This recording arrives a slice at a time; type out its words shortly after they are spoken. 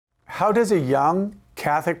how does a young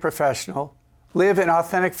Catholic professional live an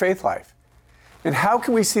authentic faith life? And how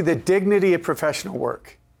can we see the dignity of professional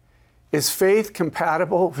work? Is faith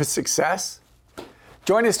compatible with success?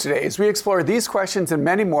 Join us today as we explore these questions and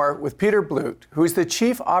many more with Peter Blute, who is the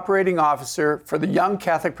Chief Operating Officer for the Young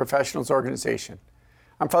Catholic Professionals Organization.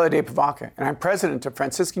 I'm Father Dave Pivonka, and I'm president of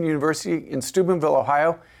Franciscan University in Steubenville,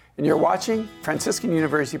 Ohio, and you're watching Franciscan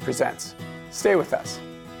University Presents. Stay with us.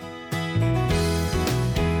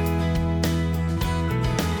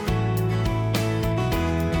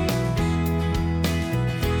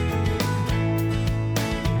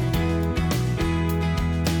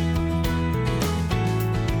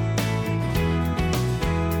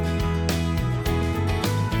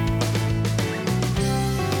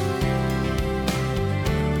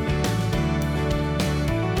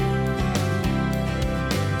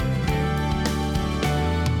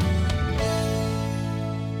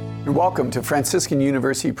 Welcome to Franciscan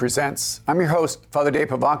University Presents. I'm your host, Father Dave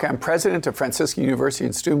Pivonka. I'm president of Franciscan University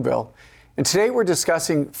in Steubenville. And today we're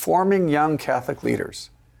discussing forming young Catholic leaders.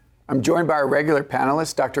 I'm joined by our regular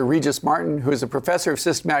panelists, Dr. Regis Martin, who is a professor of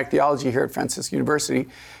systematic theology here at Franciscan University,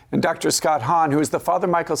 and Dr. Scott Hahn, who is the Father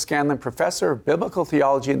Michael Scanlon Professor of Biblical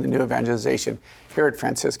Theology and the New Evangelization here at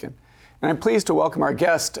Franciscan. And I'm pleased to welcome our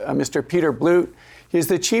guest, Mr. Peter Blute. He is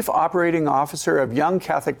the Chief Operating Officer of Young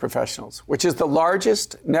Catholic Professionals, which is the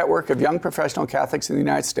largest network of young professional Catholics in the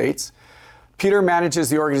United States. Peter manages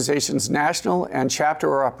the organization's national and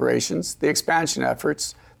chapter operations, the expansion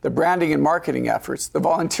efforts, the branding and marketing efforts, the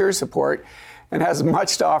volunteer support, and has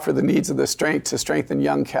much to offer the needs of the strength to strengthen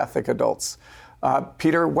young Catholic adults.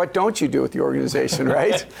 Peter, what don't you do with the organization,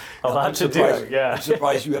 right? A lot to do, yeah. I'm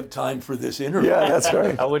surprised you have time for this interview. Yeah, that's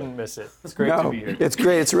right. I wouldn't miss it. It's great to be here. It's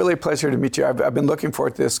great. It's really a pleasure to meet you. I've been looking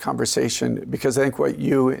forward to this conversation because I think what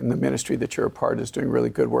you in the ministry that you're a part is doing really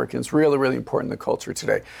good work, and it's really, really important in the culture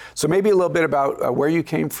today. So maybe a little bit about where you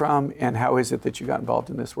came from and how is it that you got involved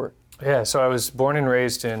in this work? Yeah, so I was born and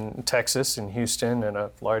raised in Texas, in Houston, in a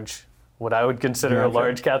large, what I would consider a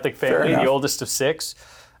large Catholic family, the oldest of six.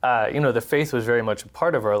 The faith was very much a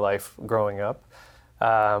part of our life growing up.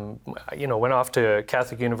 Went off to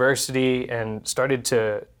Catholic University and started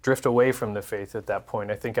to drift away from the faith at that point.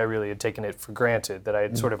 I think I really had taken it for granted that I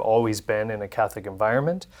had sort of always been in a Catholic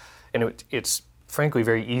environment. And it's frankly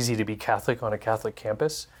very easy to be Catholic on a Catholic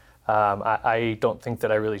campus. I don't think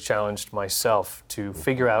that I really challenged myself to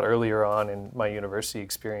figure out earlier on in my university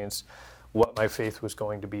experience what my faith was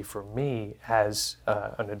going to be for me as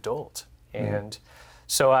an adult. And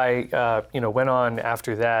so I, went on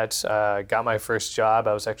after that, got my first job.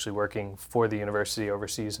 I was actually working for the university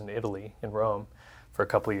overseas in Italy, in Rome, for a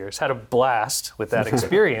couple of years. Had a blast with that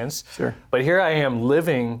experience. Sure. But here I am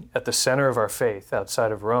living at the center of our faith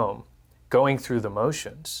outside of Rome, going through the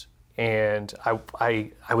motions. And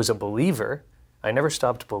I was a believer. I never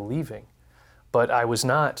stopped believing. But I was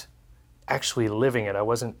not actually living it. I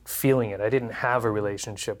wasn't feeling it. I didn't have a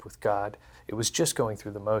relationship with God. It was just going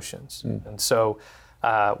through the motions. And so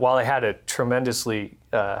while I had a tremendously,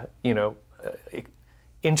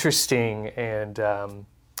 interesting and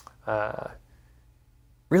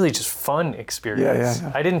really just fun experience,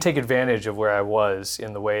 I didn't take advantage of where I was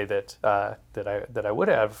in the way that I would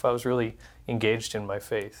have if I was really engaged in my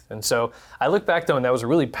faith. And so I look back though, and that was a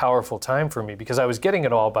really powerful time for me because I was getting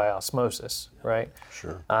it all by osmosis, right?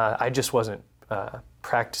 Sure. I just wasn't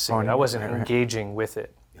practicing it. I wasn't engaging with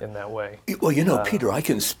it in that way. Well, Peter, I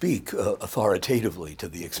can speak authoritatively to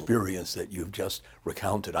the experience that you've just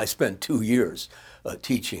recounted. I spent 2 years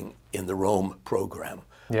teaching in the Rome program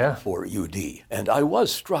for UD, and I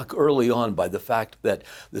was struck early on by the fact that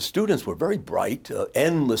the students were very bright,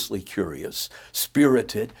 endlessly curious,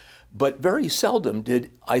 spirited, but very seldom did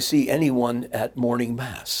I see anyone at morning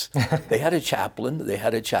mass. They had a chaplain, they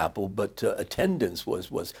had a chapel, but attendance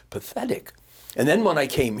was pathetic. And then when I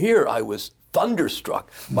came here, I was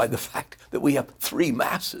thunderstruck by the fact that we have 3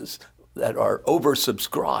 masses that are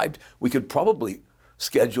oversubscribed. We could probably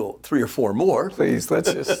schedule 3 or 4 more. Please,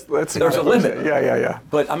 let's There's a limit. Yeah.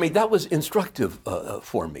 But I mean, that was instructive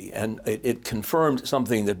for me, and it confirmed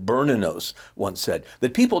something that Bernanos once said,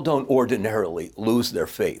 that people don't ordinarily lose their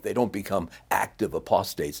faith. They don't become active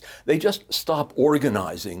apostates. They just stop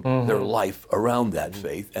organizing their life around that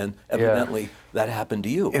faith, and evidently that happened to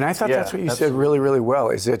you. And I thought that's what you said really, really well,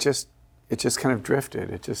 is it just kind of drifted.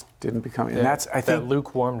 It just didn't become, and that's, I think, that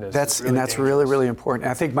lukewarmness. That's really, really important.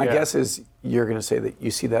 And I think my guess is you're going to say that you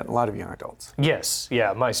see that in a lot of young adults. Yes,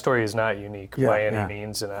 my story is not unique by any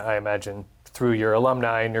means, and I imagine through your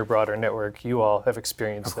alumni and your broader network, you all have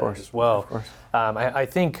experienced that as well. Of course. I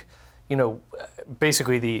think,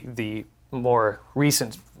 basically the more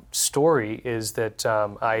recent story is that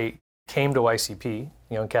I came to YCP,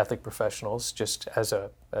 Young Catholic Professionals, just as a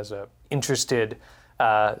interested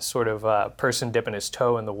person dipping his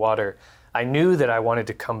toe in the water, I knew that I wanted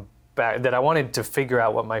to come back, that I wanted to figure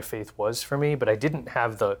out what my faith was for me, but I didn't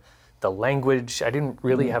have the language, I didn't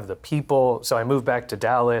really have the people, so I moved back to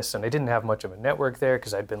Dallas, and I didn't have much of a network there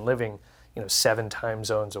because I'd been living 7 time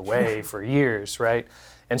zones away for years, right?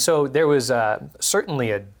 And so there was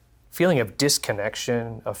certainly a feeling of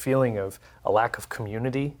disconnection, a feeling of a lack of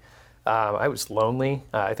community. I was lonely.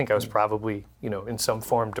 I think I was probably, in some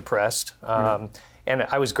form depressed. And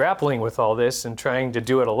I was grappling with all this and trying to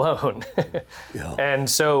do it alone. Yeah. And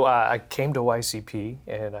so I came to YCP,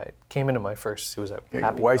 and I came into my first, it was a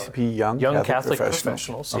happy YCP Young Catholic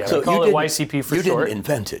Professionals. Okay. Yeah, So we call it YCP for short. You didn't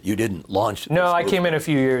invent it. You didn't launch it. No, I came in a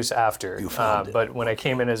few years after. You found it. But when I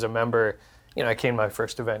came in as a member, I came to my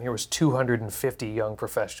first event. Here was 250 young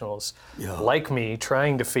professionals like me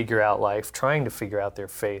trying to figure out life, trying to figure out their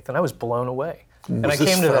faith, and I was blown away. And was I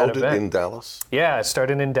came to that event. this founded in Dallas? Yeah, it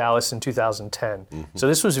started in Dallas in 2010. Mm-hmm. So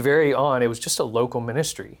this was it was just a local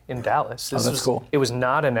ministry in Dallas. That's cool. It was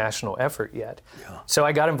not a national effort yet. Yeah. So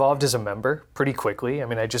I got involved as a member pretty quickly. I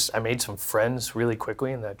mean, I made some friends really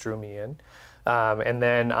quickly, and that drew me in. And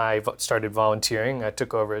then I started volunteering. I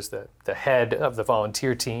took over as the head of the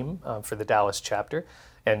volunteer team for the Dallas chapter.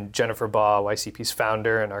 And Jennifer Baugh, YCP's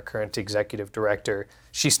founder and our current executive director,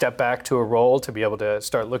 she stepped back to a role to be able to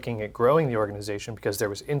start looking at growing the organization because there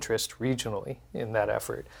was interest regionally in that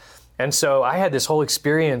effort. And so I had this whole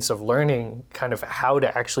experience of learning kind of how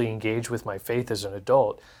to actually engage with my faith as an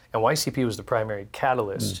adult. And YCP was the primary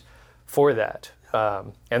catalyst for that.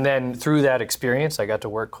 And then through that experience, I got to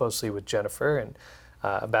work closely with Jennifer, and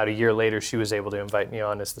about a year later, she was able to invite me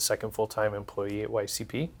on as the second full-time employee at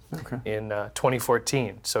YCP in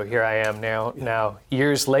 2014. So here I am now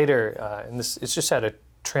years later, and it's just had a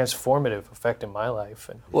transformative effect in my life.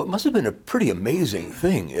 And well, it must have been a pretty amazing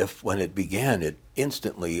thing if, when it began, it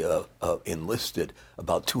instantly enlisted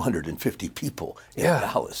about 250 people in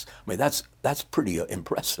Dallas. I mean, that's pretty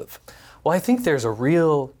impressive. Well, I think there's a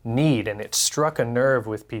real need, and it struck a nerve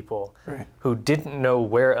with people who didn't know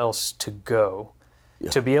where else to go.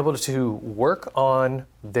 To be able to work on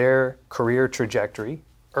their career trajectory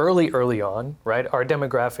early on, right? Our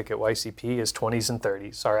demographic at YCP is 20s and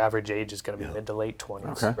 30s. Our average age is going to be mid to late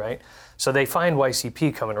 20s, right? So they find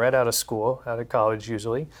YCP coming right out of school, out of college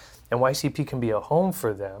usually, and YCP can be a home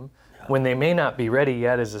for them when they may not be ready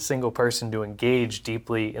yet as a single person to engage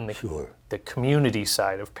deeply in the community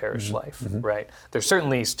side of parish life, right? They're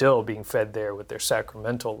certainly still being fed there with their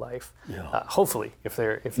sacramental life, hopefully, if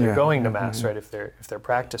they're going to Mass, right? If they're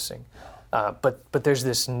practicing. But there's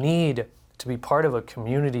this need to be part of a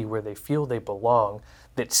community where they feel they belong,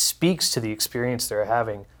 that speaks to the experience they're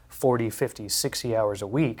having 40, 50, 60 hours a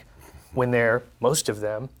week, when they're, most of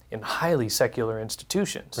them, in highly secular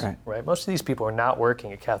institutions, right? Most of these people are not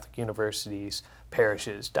working at Catholic universities,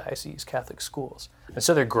 parishes, dioceses, Catholic schools. And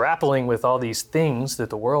so they're grappling with all these things that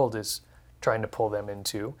the world is trying to pull them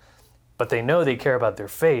into, but they know they care about their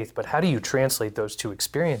faith, but how do you translate those two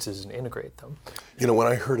experiences and integrate them? When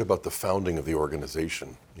I heard about the founding of the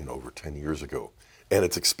organization, over 10 years ago, and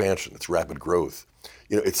its expansion, its rapid growth,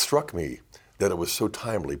 it struck me that it was so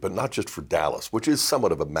timely, but not just for Dallas, which is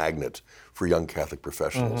somewhat of a magnet for young Catholic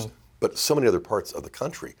professionals, but so many other parts of the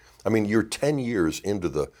country. I mean, you're 10 years into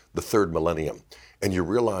the third millennium, and you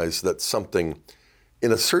realize that something,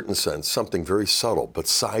 in a certain sense, something very subtle but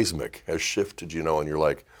seismic has shifted, and you're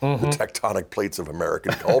like, the tectonic plates of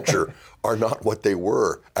American culture are not what they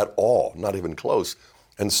were at all, not even close.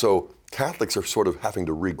 And so Catholics are sort of having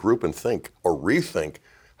to regroup and think, or rethink,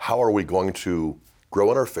 how are we going to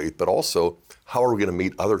grow in our faith, but also how are we going to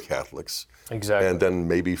meet other Catholics? Exactly. And then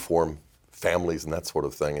maybe form families and that sort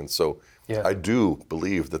of thing. And so I do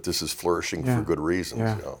believe that this is flourishing for good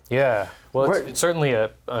reasons. Well, it's certainly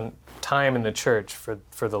a time in the church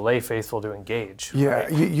for the lay faithful to engage. Yeah,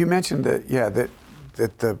 right? you mentioned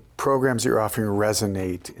that the programs you're offering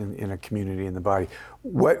resonate in a community, in the body.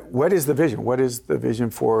 What is the vision? What is the vision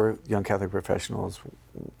for young Catholic professionals?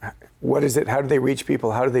 What is it? How do they reach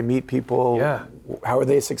people? How do they meet people? Yeah. How are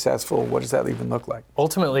they successful? What does that even look like?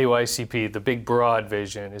 Ultimately, YCP, the big broad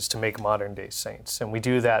vision is to make modern day saints. And we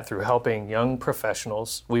do that through helping young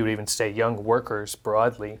professionals, we would even say young workers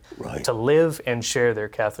broadly, to live and share their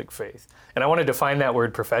Catholic faith. And I want to define that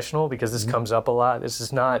word professional because this comes up a lot. This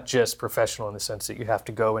is not just professional in the sense that you have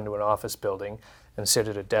to go into an office building and sit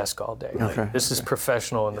at a desk all day. Okay. This is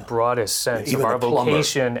professional in the broadest sense Even of our a plumber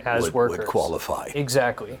vocation as workers. would qualify.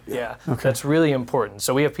 Exactly, yeah. That's really important.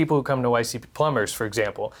 So we have people who come to YCP, plumbers, for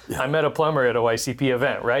example. I met a plumber at a YCP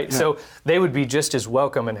event, right? So they would be just as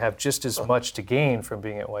welcome and have just as much to gain from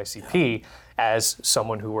being at YCP as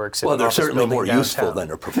someone who works in an Well, they're office certainly building more downtown. useful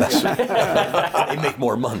than a professor. They make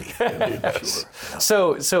more money.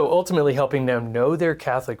 So ultimately helping them know their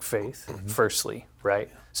Catholic faith, firstly,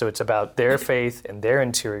 right? So it's about their faith and their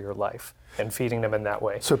interior life and feeding them in that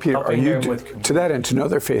way. So Peter, are Helping you them with to that end, to know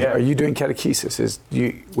their faith, Yeah. are you doing catechesis?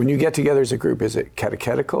 When you get together as a group, is it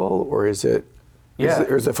catechetical or is it,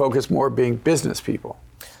 or is the focus more being business people?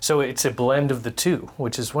 So it's a blend of the two,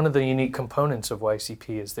 which is one of the unique components of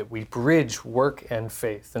YCP, is that we bridge work and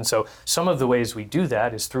faith. And so some of the ways we do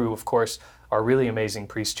that is through, of course, our really amazing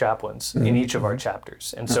priest chaplains in each of our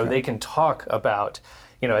chapters. And so they can talk about,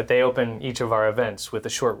 they open each of our events with a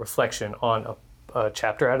short reflection on a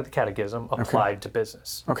chapter out of the Catechism applied to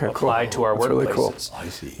business, applied to our That's workplaces. really cool. I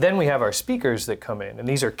see. Then we have our speakers that come in, and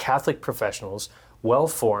these are Catholic professionals,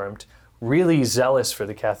 well-formed, really zealous for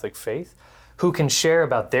the Catholic faith, who can share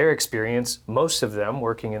about their experience, most of them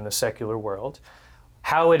working in the secular world,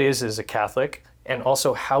 how it is as a Catholic, and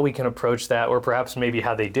also how we can approach that, or perhaps maybe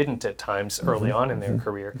how they didn't at times early on in their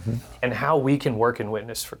career, and how we can work and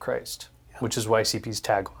witness for Christ, which is YCP's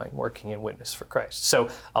tagline, working in witness for Christ. So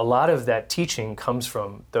a lot of that teaching comes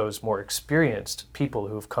from those more experienced people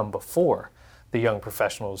who've come before the young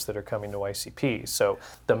professionals that are coming to YCP. So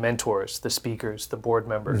the mentors, the speakers, the board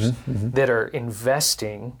members that are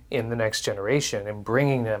investing in the next generation and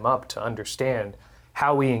bringing them up to understand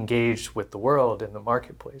how we engage with the world and the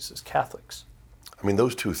marketplace as Catholics. I mean,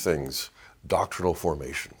 those two things, doctrinal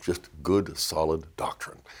formation, just good, solid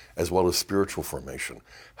doctrine, as well as spiritual formation,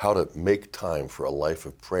 how to make time for a life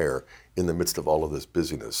of prayer in the midst of all of this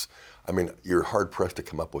busyness. I mean, you're hard-pressed to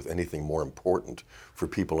come up with anything more important for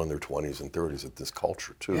people in their 20s and 30s at this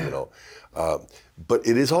culture, too, But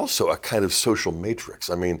it is also a kind of social matrix.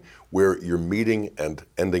 I mean, where you're meeting and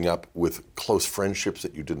ending up with close friendships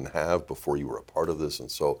that you didn't have before you were a part of this. And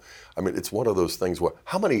so, I mean, it's one of those things where,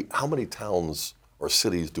 how many towns or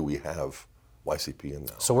cities do we have YCP in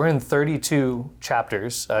now? So we're in 32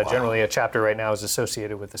 chapters. Generally, a chapter right now is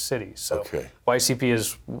associated with the city. So YCP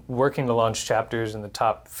is working to launch chapters in the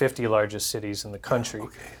top 50 largest cities in the country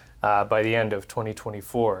by the end of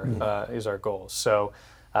 2024 is our goal. So,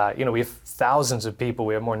 we have thousands of people.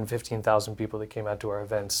 We have more than 15,000 people that came out to our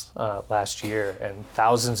events last year, and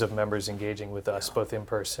thousands of members engaging with us, both in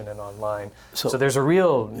person and online. So there's a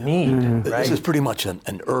real need, right? This is pretty much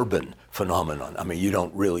an urban phenomenon. I mean, you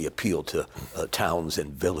don't really appeal to towns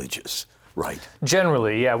and villages, right?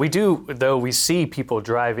 Generally, yeah. We do, though we see people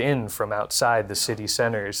drive in from outside the city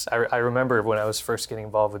centers. I remember when I was first getting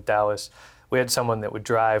involved with Dallas, we had someone that would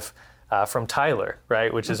drive from Tyler,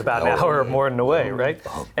 right, which is about an hour or more away, right?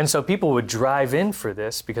 And so people would drive in for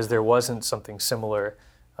this because there wasn't something similar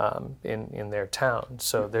in their town.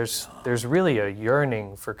 So there's really a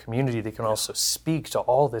yearning for community that can also speak to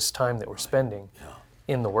all this time that we're spending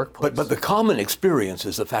in the workplace. But the common experience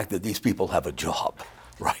is the fact that these people have a job.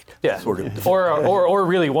 Right. Yeah. Sort of. Or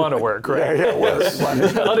really want to work, right?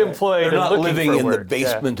 Unemployed. They're not and looking living for in work. the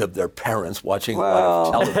basement of their parents watching a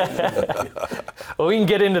lot of television. Well, we can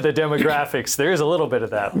get into the demographics. There is a little bit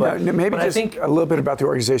of that. But, maybe but just I think a little bit about the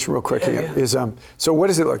organization real quick. So what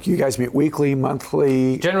does it look? You guys meet weekly,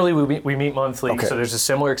 monthly? Generally, we meet monthly. Okay. So there's a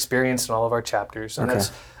similar experience in all of our chapters. And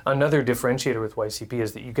that's another differentiator with YCP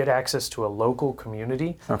is that you get access to a local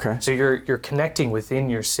community. Okay. So you're connecting within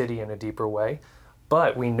your city in a deeper way.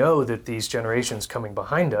 But we know that these generations coming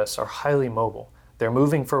behind us are highly mobile. They're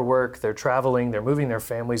moving for work, they're traveling, they're moving their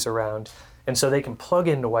families around, and so they can plug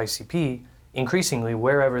into YCP increasingly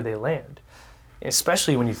wherever they land.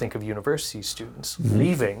 Especially when you think of university students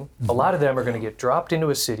leaving, a lot of them are going to get dropped into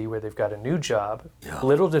a city where they've got a new job,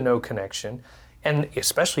 little to no connection, and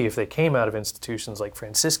especially if they came out of institutions like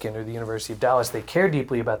Franciscan or the University of Dallas, they care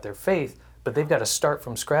deeply about their faith, but they've got to start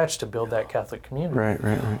from scratch to build that Catholic community.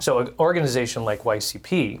 Right. So an organization like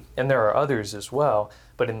YCP, and there are others as well,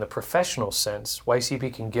 but in the professional sense,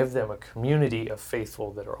 YCP can give them a community of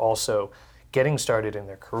faithful that are also getting started in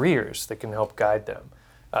their careers that can help guide them.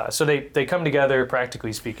 So they come together,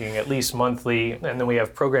 practically speaking, at least monthly, and then we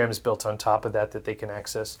have programs built on top of that that they can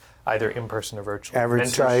access either in person or virtually.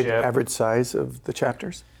 Average size of the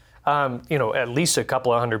chapters? At least a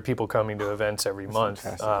couple of hundred people coming to events every month.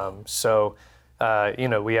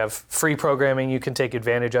 We have free programming you can take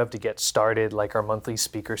advantage of to get started, like our monthly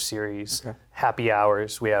speaker series, happy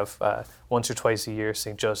hours. We have once or twice a year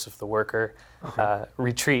St. Joseph the Worker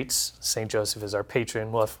retreats. St. Joseph is our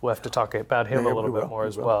patron. We'll have to talk about him a little bit more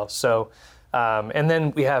as well. So, and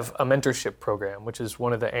then we have a mentorship program, which is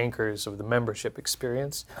one of the anchors of the membership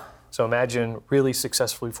experience. So imagine really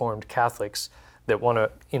successfully formed Catholics that want to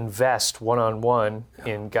invest one-on-one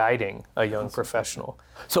in guiding a young professional.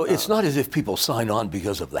 So it's not as if people sign on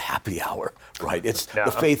because of the happy hour, right? It's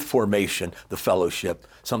the faith formation, the fellowship,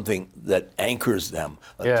 something that anchors them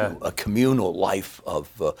to a communal life of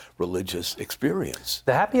religious experience.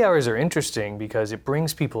 The happy hours are interesting because it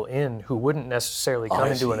brings people in who wouldn't necessarily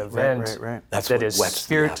come into an event that is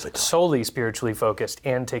solely spiritually focused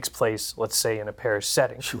and takes place, let's say, in a parish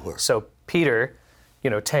setting. Sure. So Peter,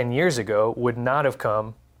 10 years ago, would not have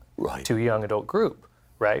come to a young adult group,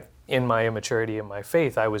 right? In my immaturity in my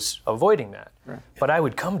faith, I was avoiding that. Right. But I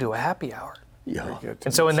would come to a happy hour. Yeah.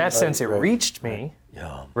 And so in that sense, it reached me,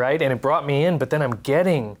 right? And it brought me in, but then I'm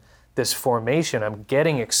getting this formation. I'm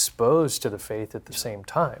getting exposed to the faith at the same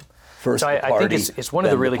time. First so I think it's one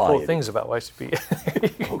of the really cool things about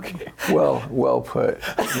YCP. Okay. Well put.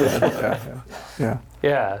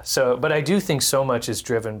 Yeah. So, but I do think so much is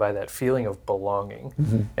driven by that feeling of belonging,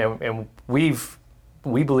 and we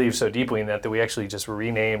believe so deeply in that we actually just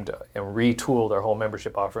renamed and retooled our whole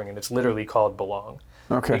membership offering, and it's literally called Belong,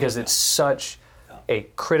 because it's such a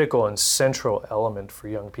critical and central element for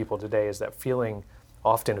young people today. Is that feeling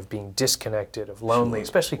often of being disconnected, of lonely,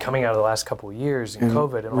 especially coming out of the last couple of years in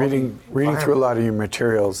COVID. And reading through a lot of your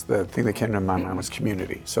materials, the thing that came to my mind was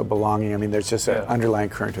community. So belonging, there's just an underlying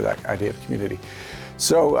current to that idea of community.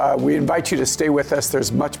 So we invite you to stay with us.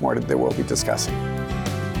 There's much more that we'll be discussing.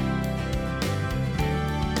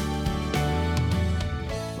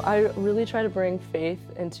 I really try to bring faith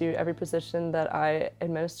into every position that I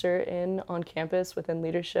administer in on campus within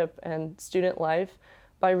leadership and student life,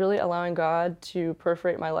 by really allowing God to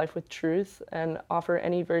perforate my life with truth and offer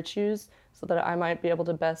any virtues so that I might be able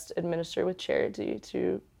to best administer with charity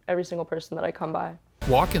to every single person that I come by.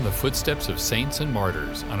 Walk in the footsteps of saints and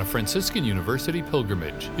martyrs on a Franciscan University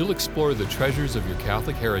pilgrimage. You'll explore the treasures of your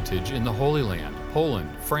Catholic heritage in the Holy Land, Poland,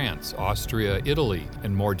 France, Austria, Italy,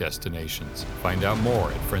 and more destinations. Find out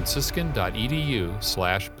more at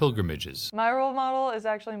franciscan.edu/pilgrimages. My role model is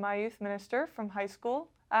actually my youth minister from high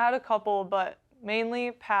school. I had a couple, but mainly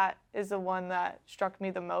Pat is the one that struck me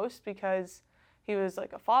the most because he was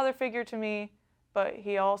like a father figure to me, but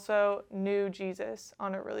he also knew Jesus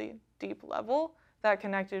on a really deep level that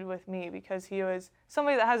connected with me because he was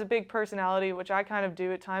somebody that has a big personality, which I kind of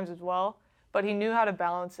do at times as well, but he knew how to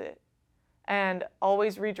balance it and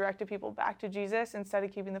always redirected people back to Jesus instead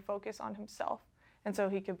of keeping the focus on himself. And so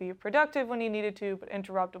he could be productive when he needed to, but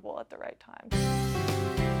interruptible at the right time.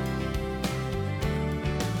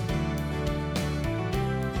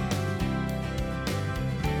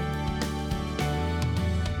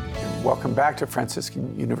 Welcome back to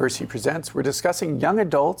Franciscan University Presents. We're discussing young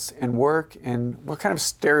adults and work and what kind of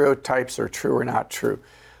stereotypes are true or not true.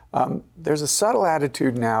 There's a subtle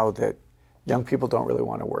attitude now that young people don't really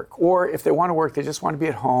want to work. Or if they want to work, they just want to be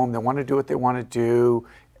at home. They want to do what they want to do.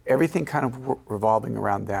 Everything kind of revolving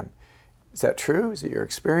around them. Is that true? Is it your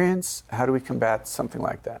experience? How do we combat something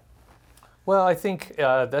like that? Well, I think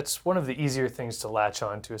that's one of the easier things to latch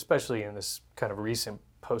on to, especially in this kind of recent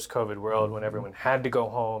post-COVID world when everyone had to go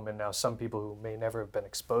home, and now some people who may never have been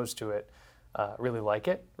exposed to it really like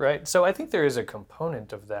it, right? So I think there is a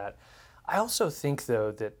component of that. I also think,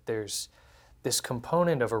 though, that there's this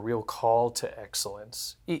component of a real call to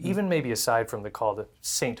excellence, even maybe aside from the call to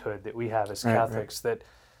sainthood that we have as Catholics, that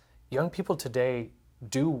young people today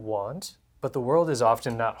do want, but the world is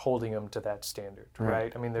often not holding them to that standard,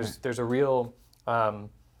 right? I mean, there's a real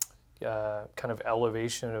kind of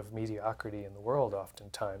elevation of mediocrity in the world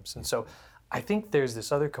oftentimes. And so I think there's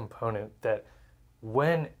this other component that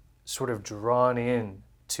when sort of drawn in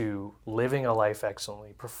to living a life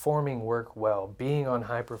excellently, performing work well, being on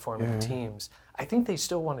high-performing teams, I think they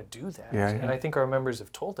still want to do that. And I think our members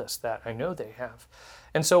have told us that. I know they have.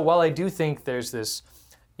 And so while I do think there's this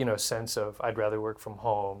sense of I'd rather work from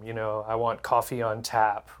home, I want coffee on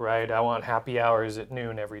tap, right? I want happy hours at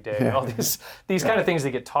noon every day, all these kind of things that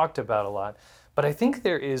get talked about a lot. But I think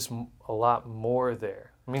there is a lot more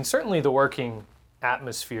there. I mean, certainly the working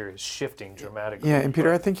atmosphere is shifting dramatically. Yeah, and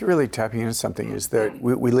Peter, I think you're really tapping into something, is that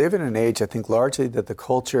we live in an age, I think largely that the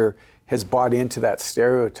culture has bought into that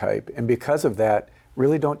stereotype, and because of that,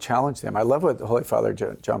 really don't challenge them. I love what the Holy Father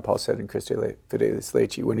John Paul said in Christe Fidelis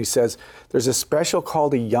Laici when he says there's a special call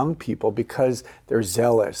to young people because they're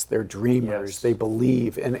zealous, they're dreamers, they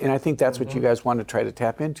believe. And I think that's what you guys want to try to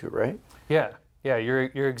tap into, right? Yeah,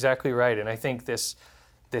 you're exactly right. And I think this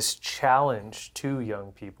challenge to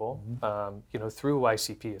young people, through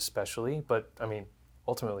YCP especially, but I mean,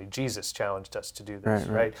 ultimately Jesus challenged us to do this,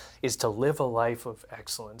 right? Is to live a life of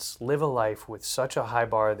excellence, live a life with such a high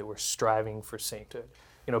bar that we're striving for sainthood.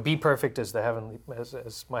 Be perfect as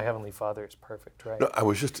as my Heavenly Father is perfect, right? No, I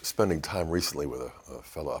was just spending time recently with a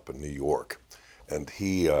fellow up in New York, and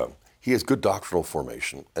he has good doctrinal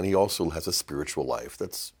formation, and he also has a spiritual life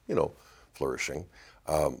that's, flourishing,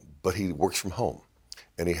 but he works from home,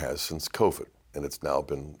 and he has since COVID, and it's now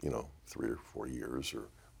been, 3 or 4 years, or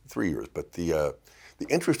 3 years, but the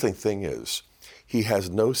interesting thing is he has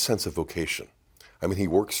no sense of vocation. I mean, he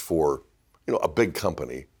works for, a big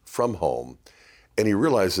company from home, and he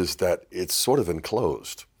realizes that it's sort of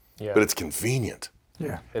enclosed, but it's convenient.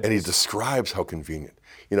 Yeah. And he describes how convenient.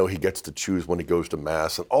 He gets to choose when he goes to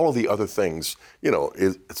Mass and all of the other things,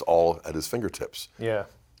 it's all at his fingertips. Yeah.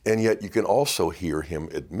 And yet you can also hear him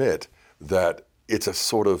admit that it's a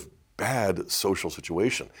sort of bad social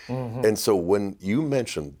situation. And so when you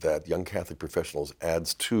mentioned that Young Catholic Professionals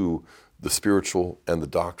adds to the spiritual and the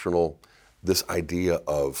doctrinal this idea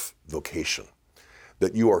of vocation,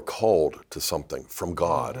 that you are called to something from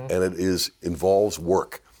God, and it involves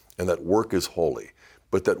work, and that work is holy,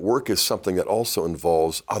 but that work is something that also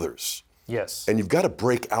involves others. Yes. And you've got to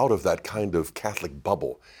break out of that kind of Catholic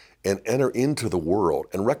bubble and enter into the world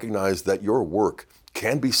and recognize that your work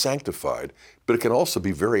can be sanctified, but it can also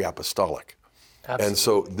be very apostolic. Absolutely. And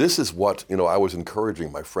so this is what, I was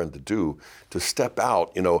encouraging my friend to do, to step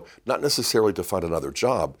out, not necessarily to find another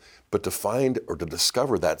job, but to find or to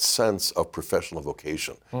discover that sense of professional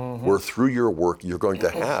vocation, where through your work, you're going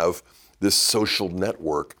to have this social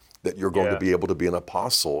network that you're going to be able to be an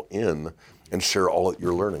apostle in and share all that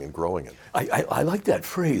you're learning and growing in. I like that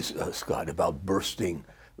phrase, Scott, about bursting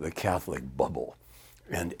the Catholic bubble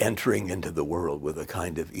and entering into the world with a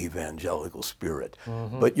kind of evangelical spirit.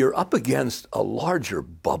 But you're up against a larger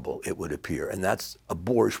bubble, it would appear, and that's a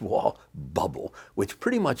bourgeois bubble, which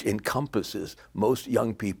pretty much encompasses most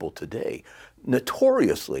young people today.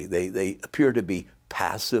 Notoriously, they appear to be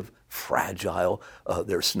passive, fragile,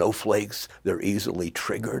 they're snowflakes, they're easily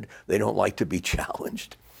triggered, they don't like to be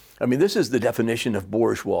challenged. I mean, this is the definition of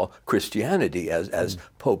bourgeois Christianity, as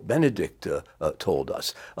Pope Benedict told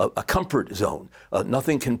us. A comfort zone.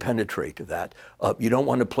 Nothing can penetrate that. You don't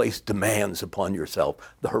want to place demands upon yourself.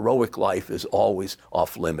 The heroic life is always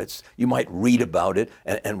off limits. You might read about it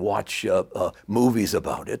and watch movies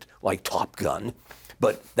about it, like Top Gun.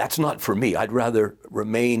 But that's not for me. I'd rather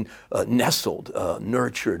remain nestled,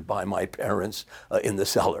 nurtured by my parents in the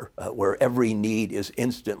cellar, where every need is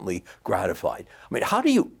instantly gratified. I mean, how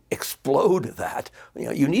do you explode that?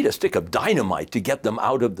 You need a stick of dynamite to get them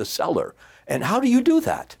out of the cellar. And how do you do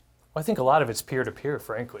that? Well, I think a lot of it's peer-to-peer,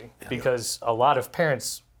 frankly, because a lot of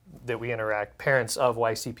parents that we interact, parents of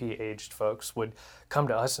YCP-aged folks, would come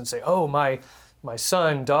to us and say, oh, my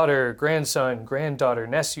son, daughter, grandson, granddaughter,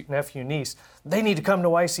 nephew, niece, they need to come to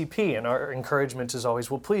YCP. And our encouragement is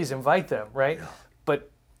always, well, please invite them, right? Yeah.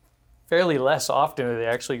 But fairly less often are they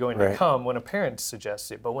actually going to come when a parent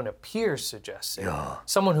suggests it. But when a peer suggests it,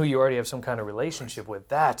 someone who you already have some kind of relationship with,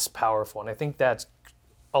 that's powerful. And I think that's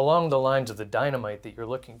along the lines of the dynamite that you're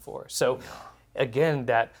looking for. So again,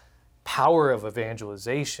 that power of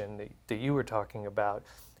evangelization that you were talking about,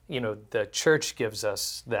 the church gives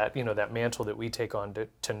us that, that mantle that we take on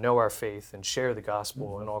to know our faith and share the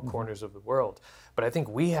gospel in all corners of the world. But I think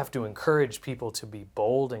we have to encourage people to be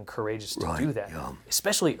bold and courageous to do that,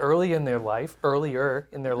 especially earlier in their life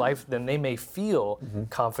than they may feel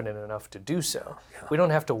confident enough to do so. We don't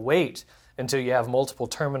have to wait until you have multiple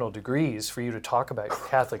terminal degrees for you to talk about your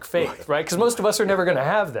Catholic faith, right? Because most of us are never going to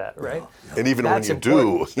have that, right? And even when you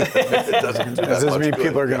do, it doesn't mean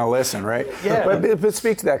people are going to listen, right? Yeah. But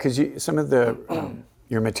speak to that, because some of the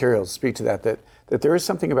your materials speak to that there is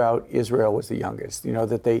something about Israel was the youngest,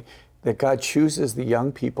 that God chooses the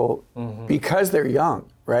young people because they're young,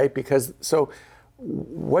 right? So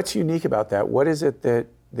what's unique about that? What is it that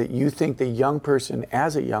you think the young person,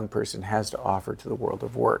 as a young person, has to offer to the world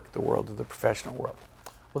of work, the world of the professional world?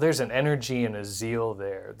 Well, there's an energy and a zeal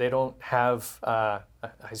there. They don't have, I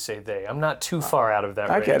say they, I'm not too far out of that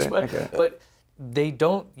range. I get it. But they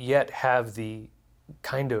don't yet have the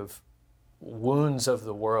kind of wounds of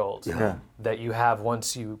the world that you have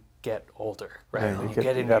once you get older, right? You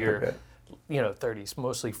get into your 30s,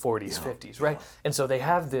 mostly 40s, 50s, right? And so they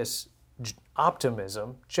have this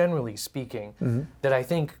optimism, generally speaking, that I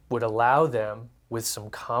think would allow them, with some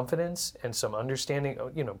confidence and some understanding,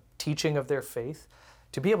 teaching of their faith,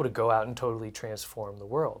 to be able to go out and totally transform the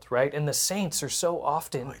world, right? And the saints are so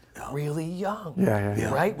often really young,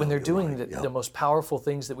 right? When they're doing the most powerful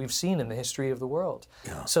things that we've seen in the history of the world.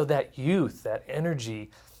 So that youth, that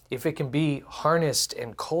energy, if it can be harnessed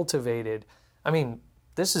and cultivated, I mean,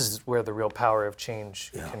 this is where the real power of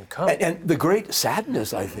change can come. And the great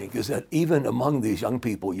sadness, I think, is that even among these young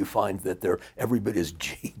people, you find that they're every bit as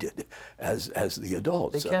jaded as the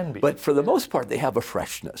adults. They can be. But for the most part, they have a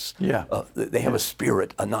freshness. They have a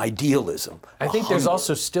spirit, an idealism. I think there's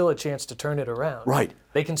also still a chance to turn it around. Right.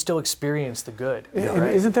 They can still experience the good. And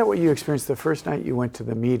isn't that what you experienced the first night you went to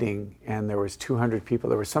the meeting and there was 200 people?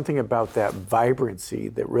 There was something about that vibrancy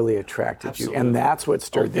that really attracted you. And that's what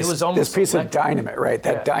stirred this piece of dynamite, right?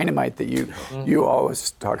 That dynamite that you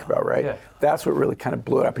always talk about, right? That's what really kind of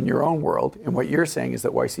blew it up in your own world. And what you're saying is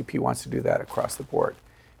that YCP wants to do that across the board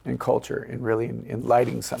in culture and really in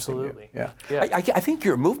lighting something Absolutely. new. I think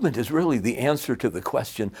your movement is really the answer to the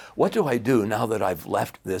question, what do I do now that I've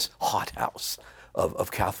left this hothouse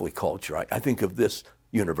of Catholic culture? I think of this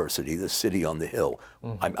university, this city on the hill.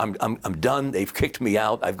 I'm done. They've kicked me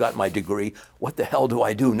out. I've got my degree. What the hell do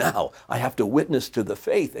I do now? I have to witness to the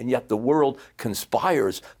faith, and yet the world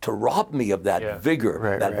conspires to rob me of that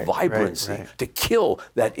vigor, that vibrancy, to kill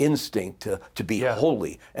that instinct to be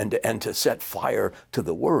holy and to set fire to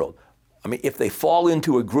the world. I mean, if they fall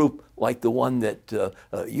into a group like the one that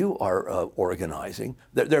you are organizing,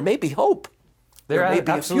 there may be hope. There may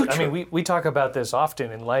be a future. I mean, we talk about this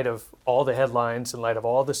often in light of all the headlines, in light of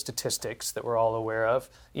all the statistics that we're all aware of,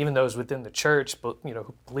 even those within the church, but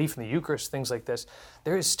belief in the Eucharist, things like this.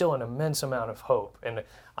 There is still an immense amount of hope. And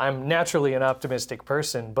I'm naturally an optimistic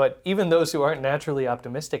person, but even those who aren't naturally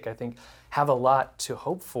optimistic, I think, have a lot to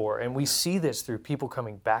hope for. And we see this through people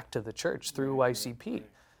coming back to the church through YCP.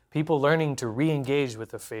 People learning to re-engage with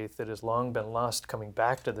the faith that has long been lost, coming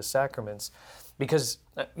back to the sacraments. Because,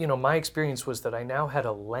 my experience was that I now had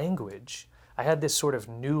a language. I had this sort of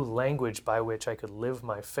new language by which I could live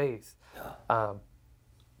my faith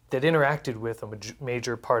that interacted with a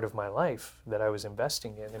major part of my life that I was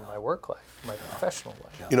investing in my work life, my professional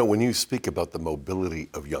life. When you speak about the mobility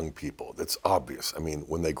of young people, that's obvious. I mean,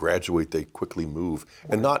 when they graduate, they quickly move,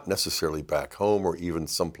 and not necessarily back home or even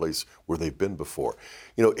someplace where they've been before.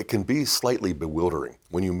 It can be slightly bewildering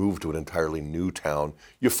when you move to an entirely new town.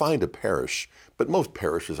 You find a parish, but most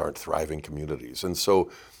parishes aren't thriving communities. And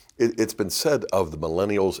so it's been said of the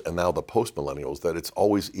millennials and now the post-millennials that it's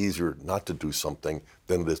always easier not to do something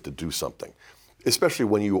than it is to do something, especially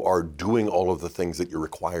when you are doing all of the things that you're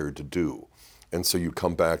required to do. And so you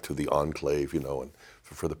come back to the enclave, and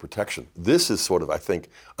for the protection. This is sort of, I think,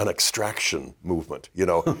 an extraction movement,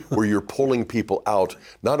 where you're pulling people out,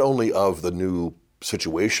 not only of the new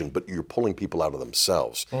situation, but you're pulling people out of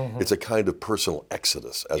themselves. It's a kind of personal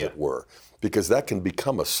exodus, as it were, because that can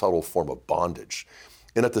become a subtle form of bondage.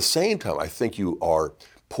 And at the same time, I think you are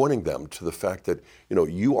pointing them to the fact that,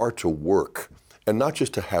 you are to work, and not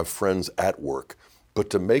just to have friends at work, but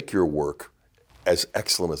to make your work as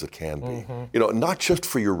excellent as it can be. Not just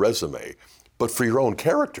for your resume, but for your own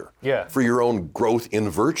character, for your own growth in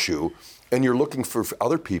virtue. And you're looking for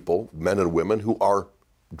other people, men and women, who are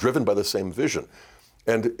driven by the same vision.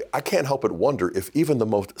 And I can't help but wonder if even the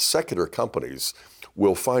most secular companies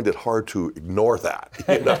will find it hard to ignore that.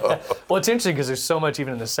 Well, it's interesting because there's so much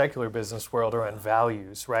even in the secular business world around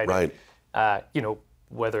values, right? Right. And,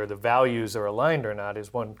 whether the values are aligned or not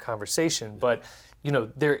is one conversation, but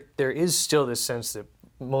there is still this sense that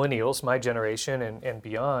millennials, my generation and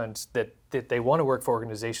beyond, that they want to work for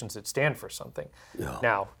organizations that stand for something.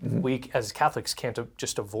 Now, we as Catholics can't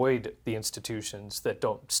just avoid the institutions that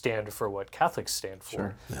don't stand for what Catholics stand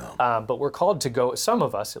for. But we're called to go, some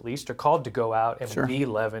of us at least, are called to go out and be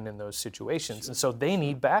leaven in those situations. And so they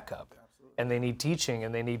need backup. And they need teaching,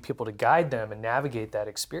 and they need people to guide them and navigate that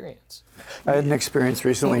experience. I had an experience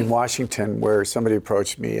recently in Washington where somebody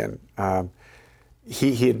approached me, and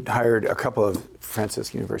he had hired a couple of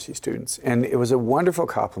Franciscan University students, and it was a wonderful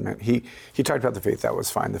compliment. He talked about the faith, that was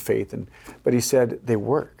fine, the faith, but he said they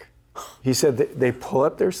work. He said they pull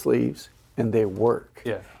up their sleeves and they work.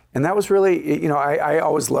 And that was really, I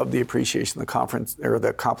always loved the appreciation of the conference, or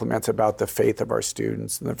the compliments about the faith of our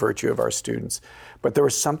students and the virtue of our students. But there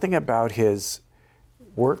was something about his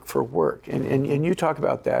work for work. And you talk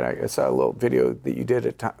about that. I saw a little video that you did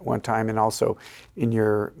at one time, and also in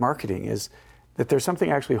your marketing, is that there's something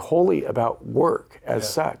actually holy about work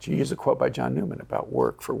as such. You use a quote by John Newman about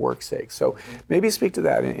work for work's sake. So maybe speak to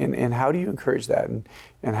that, and how do you encourage that,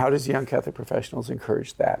 and how does young Catholic professionals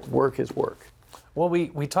encourage that? Work is work. Well,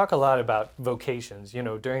 we talk a lot about vocations.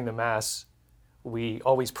 During the Mass, we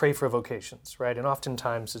always pray for vocations, right? And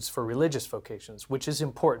oftentimes it's for religious vocations, which is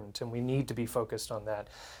important, and we need to be focused on that.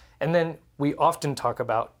 And then we often talk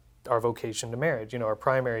about our vocation to marriage, our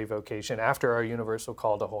primary vocation after our universal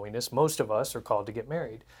call to holiness. Most of us are called to get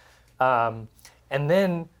married. And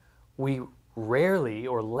then we rarely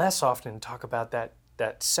or less often talk about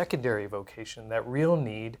that secondary vocation, that real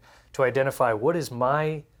need to identify what is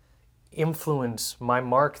my influence, my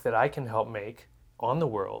mark that I can help make on the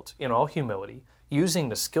world in all humility, using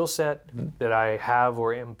the skill set that I have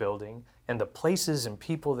or am building and the places and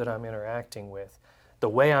people that I'm interacting with, the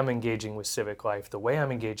way I'm engaging with civic life, the way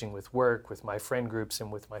I'm engaging with work, with my friend groups,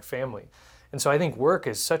 and with my family. And so I think work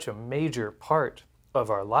is such a major part of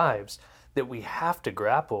our lives that we have to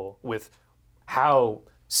grapple with how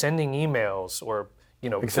sending emails or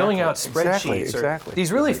filling out spreadsheets or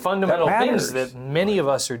these really fundamental things that many of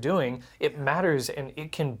us are doing, it matters, and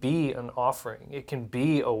it can be an offering. It can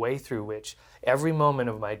be a way through which every moment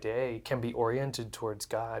of my day can be oriented towards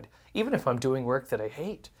God, even if I'm doing work that I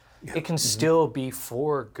hate. Yeah. It can still be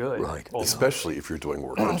for good. Right. Especially if you're doing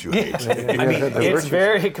work that you hate. I mean,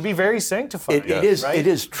 it can be very sanctifying. It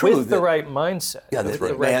is true. With the right mindset. Yeah, that's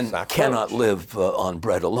right. Man cannot live on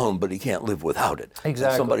bread alone, but he can't live without it.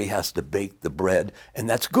 Exactly. Somebody has to bake the bread, and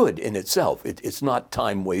that's good in itself. It's not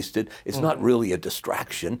time wasted. It's not really a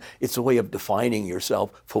distraction. It's a way of defining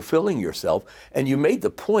yourself, fulfilling yourself. And you made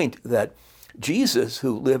the point that Jesus,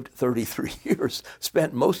 who lived 33 years,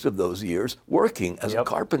 spent most of those years working as a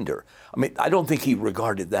carpenter. I mean, I don't think he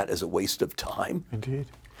regarded that as a waste of time. Indeed.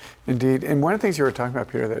 And one of the things you were talking about,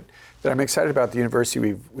 Peter, that I'm excited about at the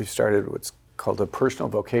university, we've started what's called a personal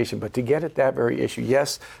vocation, but to get at that very issue,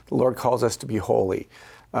 yes, the Lord calls us to be holy.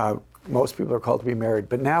 Most people are called to be married,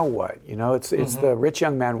 but now what? It's the rich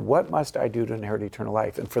young man, what must I do to inherit eternal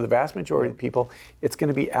life? And for the vast majority of people, it's going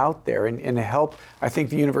to be out there. And to help, I think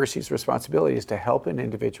the university's responsibility is to help an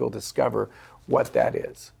individual discover what that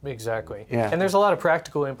is. Exactly. Yeah. And there's a lot of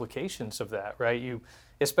practical implications of that, right?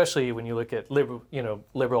 Especially when you look at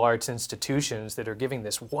liberal arts institutions that are giving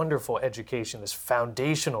this wonderful education, this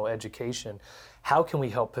foundational education, how can we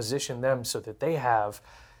help position them so that they have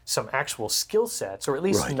some actual skill sets, or at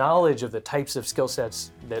least knowledge of the types of skill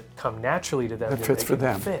sets that come naturally to them that fits for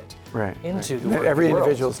them, fit into the work every world.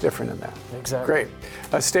 Individual is different in that. Exactly.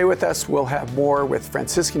 Great. Stay with us. We'll have more with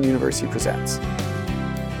Franciscan University Presents.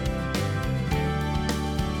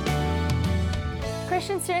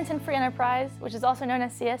 Christian Students in Free Enterprise, which is also known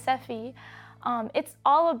as CSFE, it's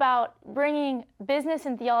all about bringing business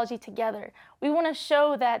and theology together. We want to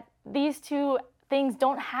show that these two things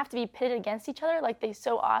don't have to be pitted against each other like they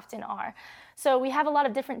so often are. So we have a lot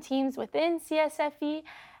of different teams within CSFE,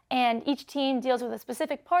 and each team deals with a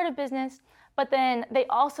specific part of business, but then they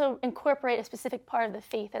also incorporate a specific part of the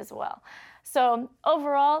faith as well. So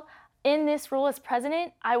overall, in this role as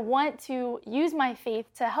president, I want to use my faith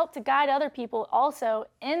to help to guide other people also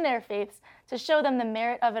in their faiths to show them the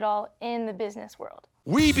merit of it all in the business world.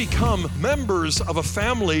 We become members of a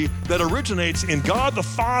family that originates in God the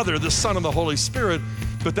Father, the Son, and the Holy Spirit,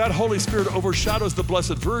 but that Holy Spirit overshadows the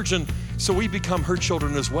Blessed Virgin, so we become her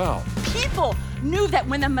children as well. People knew that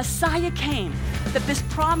when the Messiah came, that this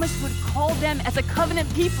promise would call them as a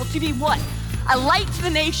covenant people to be what? A light to the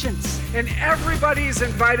nations. And everybody is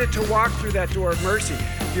invited to walk through that door of mercy.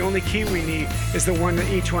 The only key we need is the one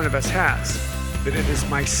that each one of us has. But it is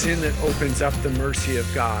my sin that opens up the mercy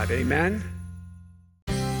of God. Amen?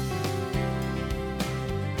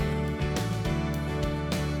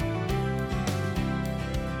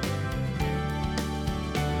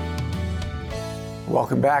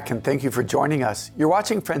 Welcome back, and thank you for joining us. You're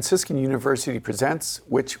watching Franciscan University Presents,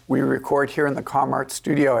 which we record here in the ComArt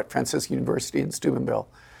studio at Franciscan University in Steubenville.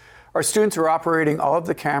 Our students are operating all of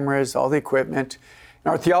the cameras, all the equipment.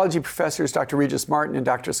 And our theology professors, Dr. Regis Martin and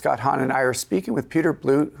Dr. Scott Hahn, and I are speaking with Peter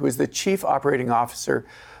Blute, who is the Chief Operating Officer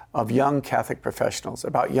of Young Catholic Professionals,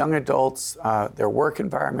 about young adults, their work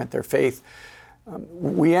environment, their faith.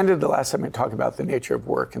 We ended the last segment talking about the nature of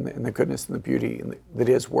work and the goodness and the beauty that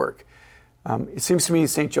is work. It seems to me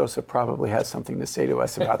St. Joseph probably has something to say to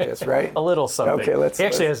us about this, right? A little something. Okay, he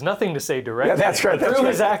actually has nothing to say directly. Yeah, that's right. Through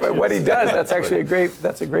his actions. But what he does, that's actually a great.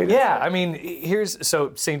 Yeah, I mean,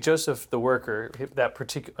 so St. Joseph the Worker,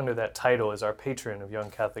 under that title, is our patron of young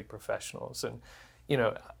Catholic professionals, and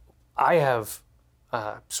I have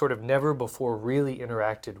sort of never before really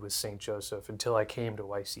interacted with St. Joseph until I came to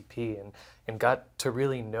YCP and got to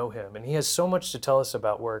really know him. And he has so much to tell us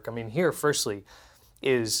about work. I mean, here, firstly,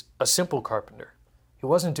 is a simple carpenter. He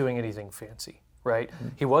wasn't doing anything fancy, right? Mm-hmm.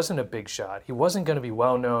 He wasn't a big shot. He wasn't going to be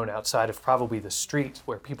well known outside of probably the streets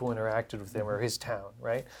where people interacted with him or his town,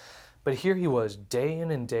 right? But here he was, day in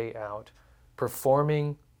and day out,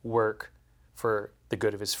 performing work for the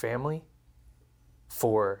good of his family,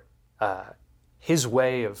 for his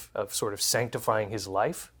way of sort of sanctifying his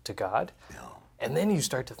life to God. Yeah. And then you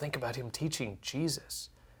start to think about him teaching Jesus.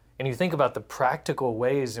 And you think about the practical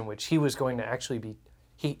ways in which he was going to actually be,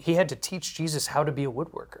 he had to teach Jesus how to be a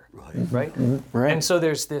woodworker, right? Mm-hmm. Right. And so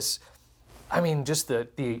there's this, I mean, just the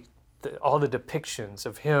all the depictions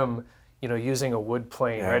of him, using a wood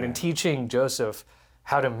plane, right? And teaching Joseph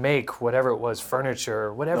how to make whatever it was, furniture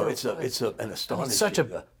or whatever. No, it's an astonishing, it's such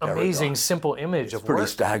an amazing, simple image of pretty work.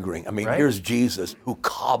 Staggering. I mean, here's Jesus who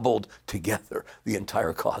cobbled together the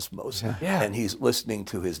entire cosmos, and he's listening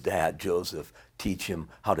to his dad Joseph teach him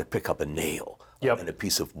how to pick up a nail and a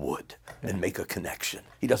piece of wood and make a connection.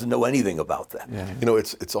 He doesn't know anything about that. Yeah.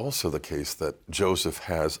 It's also the case that Joseph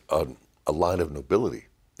has a line of nobility,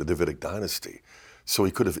 the Davidic dynasty. So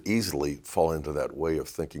he could have easily fallen into that way of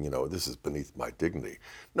thinking, this is beneath my dignity.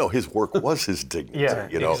 No, his work was his dignity.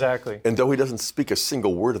 Exactly. And though he doesn't speak a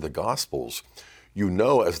single word of the Gospels,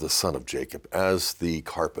 as the son of Jacob, as the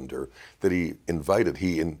carpenter, that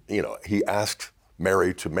he asked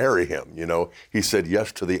Mary to marry him. He said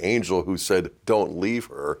yes to the angel who said, "Don't leave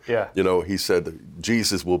her." Yeah. He said,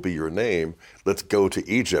 "Jesus will be your name. Let's go to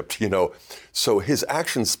Egypt." So his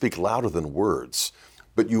actions speak louder than words.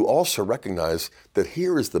 But you also recognize that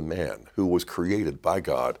here is the man who was created by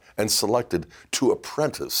God and selected to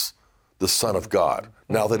apprentice the Son of God.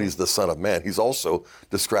 Now that he's the Son of Man, he's also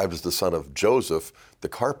described as the son of Joseph, the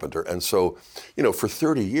carpenter. And so, for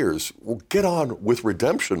 30 years, well, get on with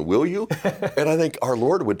redemption, will you? And I think our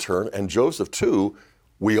Lord would turn, and Joseph too,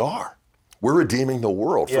 we're redeeming the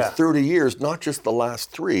world for 30 years, not just the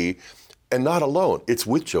last 3, and not alone. It's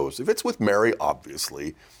with Joseph, it's with Mary,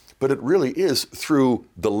 obviously, but it really is through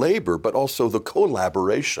the labor, but also the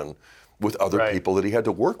collaboration with other people that he had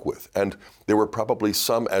to work with. And there were probably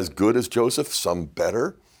some as good as Joseph, some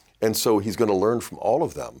better. And so he's going to learn from all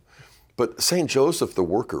of them. But St. Joseph, the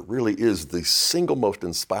worker, really is the single most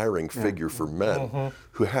inspiring figure for men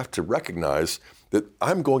who have to recognize that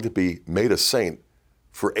I'm going to be made a saint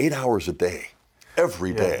for 8 hours a day,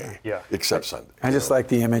 every day, except Sunday. I just like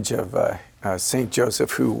the image of St.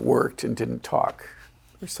 Joseph who worked and didn't talk.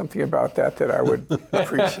 There's something about that I would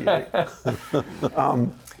appreciate.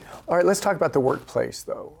 All right, let's talk about the workplace,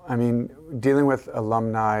 though. I mean, dealing with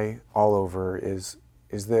alumni all over is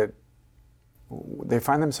that they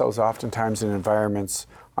find themselves oftentimes in environments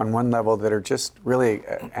on one level that are just really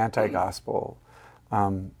anti-gospel,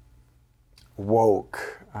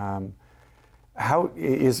 woke. How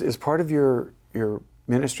is part of your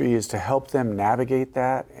ministry is to help them navigate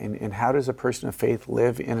that, and how does a person of faith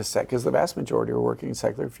live in a because the vast majority are working in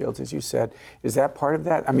secular fields, as you said. Is that part of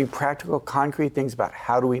that? I mean, practical, concrete things about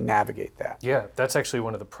how do we navigate that? Yeah, that's actually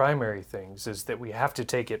one of the primary things, is that we have to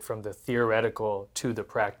take it from the theoretical to the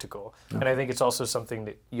practical. Okay. And I think it's also something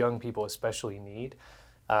that young people especially need.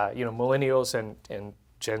 Millennials and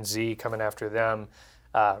Gen Z coming after them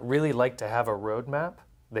really like to have a roadmap.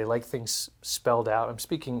 They like things spelled out. I'm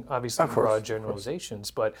speaking obviously in broad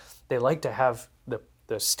generalizations, but they like to have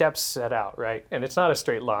the steps set out, right? And it's not a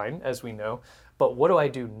straight line, as we know, but what do I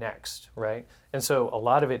do next, right? And so a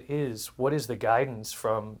lot of it is, what is the guidance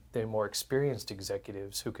from the more experienced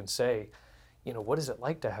executives who can say, what is it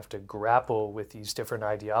like to have to grapple with these different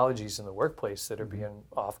ideologies in the workplace that are being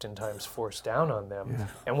oftentimes forced down on them? Yeah.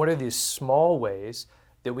 And what are these small ways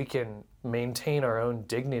that we can maintain our own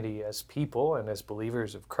dignity as people and as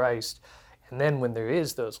believers of Christ. And then when there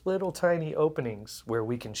is those little tiny openings where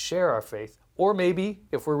we can share our faith, or maybe,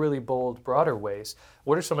 if we're really bold, broader ways,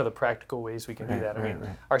 what are some of the practical ways we can do that?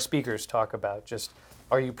 Our speakers talk about just,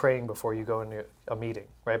 are you praying before you go into a meeting,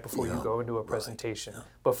 right? Before you go into a presentation,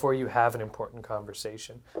 before you have an important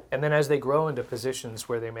conversation. And then as they grow into positions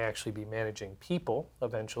where they may actually be managing people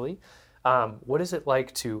eventually, what is it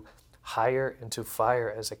like to hire and to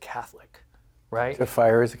fire as a Catholic, right? To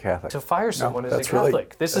fire as a Catholic. To fire someone as a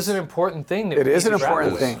Catholic. This is an important thing. It is an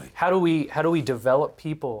important thing. How do we develop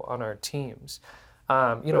people on our teams?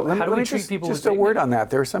 How do we treat people? Just a word on that.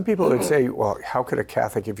 There are some people that say, well, how could a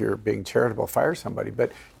Catholic, if you're being charitable, fire somebody?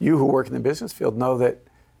 But you who work in the business field know that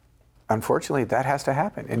unfortunately, that has to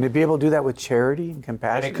happen. And to be able to do that with charity and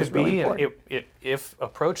compassion and it could is really important. if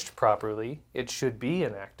approached properly, it should be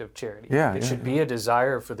an act of charity. Yeah, it should be a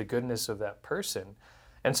desire for the goodness of that person.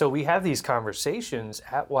 And so we have these conversations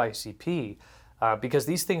at YCP because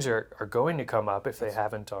these things are going to come up if they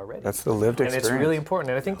haven't already. That's the lived experience. And it's really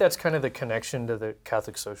important. And I think that's kind of the connection to the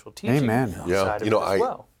Catholic social teaching Amen. side of it as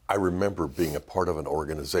well. I remember being a part of an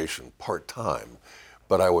organization part-time,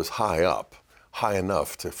 but I was high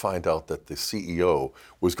enough to find out that the CEO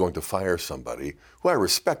was going to fire somebody who I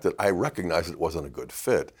respected. I recognized it wasn't a good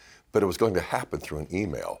fit, but it was going to happen through an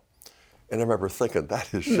email. And I remember thinking,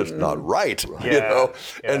 that is just not right, you know?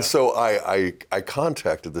 Yeah. And so I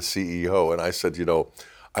contacted the CEO and I said,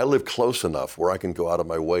 I live close enough where I can go out of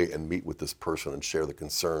my way and meet with this person and share the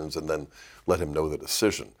concerns and then let him know the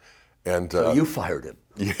decision. And so you fired him.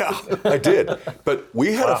 Yeah, I did. But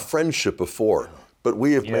we had a friendship before. But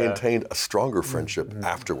we have maintained a stronger friendship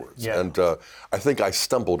afterwards. Yeah. And I think I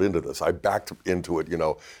stumbled into this. I backed into it,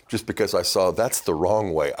 just because I saw that's the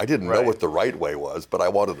wrong way. I didn't know what the right way was, but I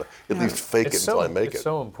wanted to at least fake it until I make it. It's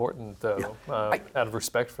so important, though, out of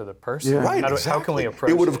respect for the person. Yeah. Right, How can we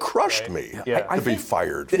approach it? It would have crushed me to be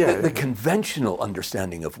fired. The conventional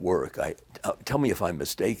understanding of work, tell me if I'm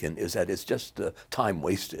mistaken, is that it's just time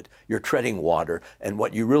wasted. You're treading water, and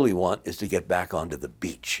what you really want is to get back onto the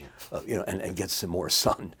beach, and get some more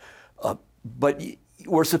sun. But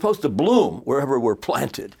we're supposed to bloom wherever we're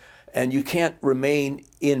planted, and you can't remain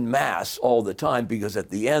in Mass all the time because at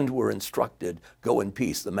the end we're instructed, go in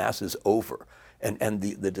peace, the Mass is over. And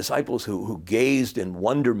the disciples who gazed in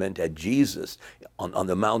wonderment at Jesus on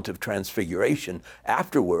the Mount of Transfiguration,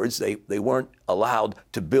 afterwards they weren't allowed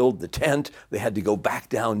to build the tent. They had to go back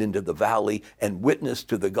down into the valley and witness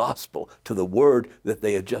to the gospel, to the word that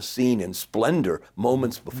they had just seen in splendor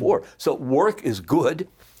moments before. So work is good.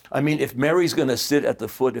 I mean, if Mary's going to sit at the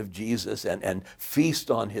foot of Jesus and feast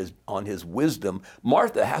on his wisdom,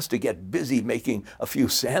 Martha has to get busy making a few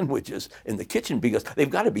sandwiches in the kitchen because they've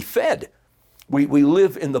got to be fed. We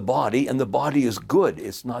live in the body, and the body is good.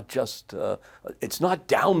 It's not just, it's not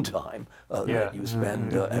downtime that you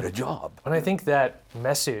spend at a job. And I think that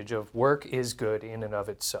message of work is good in and of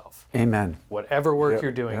itself. Amen. Whatever work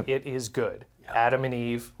you're doing, it is good. Adam and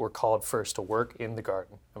Eve were called first to work in the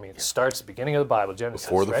garden. I mean, it starts at the beginning of the Bible, Genesis,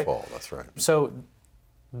 before the fall, that's right. So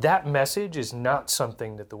that message is not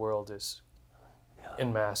something that the world is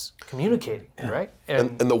in mass communicating, right?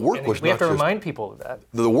 And the work was we have to remind people of that.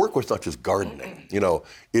 The work was not just gardening.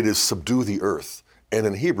 It is subdue the earth. And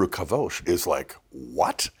in Hebrew, kavosh is like,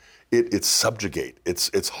 what? It's subjugate.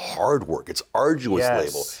 It's hard work. It's arduous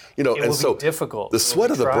labor. It will be difficult. The sweat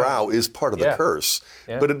of the brow is part of the curse,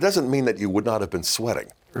 but it doesn't mean that you would not have been sweating.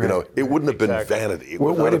 Right. It wouldn't have been vanity. It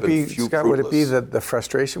would not have been Scott, would it be the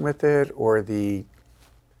frustration with it or the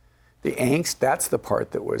angst? That's the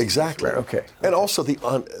part that was exactly right. Okay. And also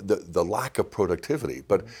the lack of productivity.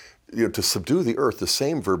 But to subdue the earth, the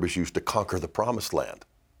same verb is used to conquer the promised land.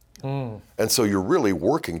 And so you're really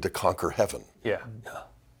working to conquer heaven. Yeah.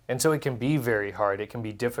 And so it can be very hard. It can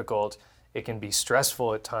be difficult. It can be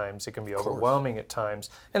stressful at times. It can be overwhelming at times.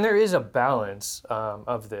 And there is a balance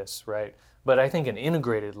of this, right? But I think an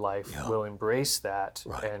integrated life will embrace that.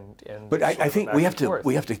 Right. And but I think we have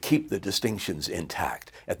to keep the distinctions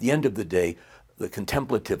intact. At the end of the day, the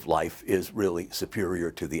contemplative life is really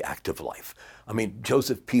superior to the active life. I mean,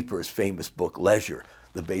 Joseph Pieper's famous book, Leisure,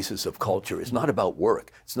 The Basis of Culture, is not about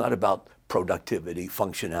work. It's not about productivity,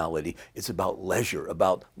 functionality. It's about leisure,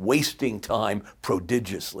 about wasting time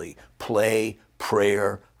prodigiously. Play,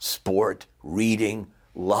 prayer, sport, reading,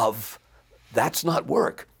 love. That's not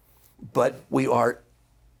work. But we are,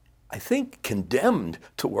 I think, condemned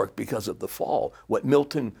to work because of the fall, what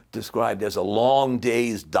Milton described as a long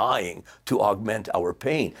day's dying to augment our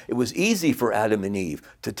pain. It was easy for Adam and Eve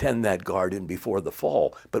to tend that garden before the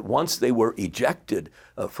fall, but once they were ejected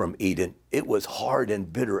from Eden, it was hard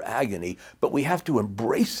and bitter agony, but we have to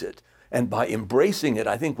embrace it. And by embracing it,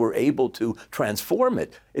 I think we're able to transform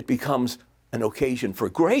it. It becomes an occasion for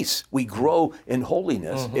grace. We grow in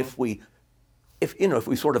holiness if we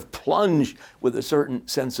sort of plunge with a certain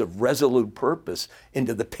sense of resolute purpose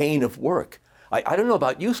into the pain of work. I don't know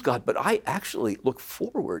about you, Scott, but I actually look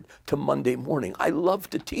forward to Monday morning. I love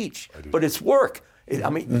to teach, but it's work.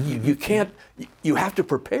 You can't, you have to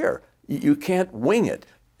prepare. You can't wing it.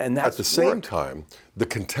 And that's at the same time, the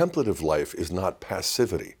contemplative life is not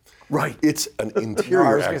passivity. Right. It's an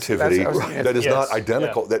interior activity that is not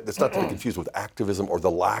identical. That's not to be confused with activism or the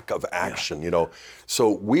lack of action. So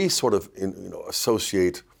we sort of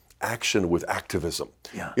associate action with activism.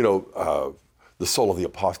 Yeah. The The Soul of the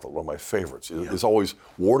Apostle, one of my favorites, is always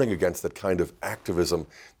warning against that kind of activism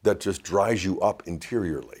that just dries you up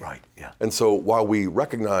interiorly. Right, yeah. And so while we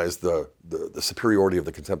recognize the superiority of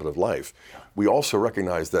the contemplative life, we also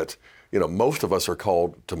recognize that most of us are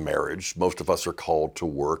called to marriage, most of us are called to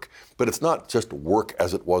work, but it's not just work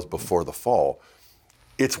as it was before the fall.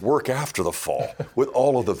 It's work after the fall with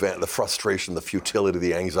all of the frustration, the futility,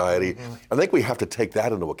 the anxiety. I think we have to take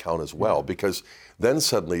that into account as well, because then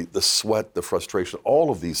suddenly the sweat, the frustration,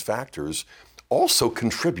 all of these factors also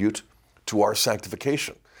contribute to our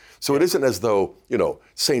sanctification. So it isn't as though,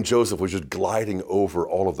 St. Joseph was just gliding over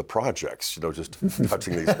all of the projects, just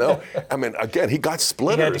touching these. No, I mean, again, he got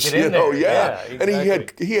splinters, He had to get in there. Yeah,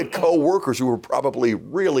 and he had co-workers who were probably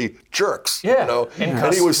really jerks,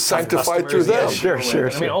 and he was sanctified through them.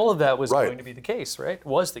 Sure. I mean, all of that was going to be the case, right?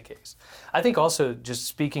 Was the case. I think also, just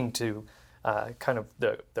speaking to kind of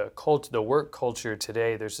the work culture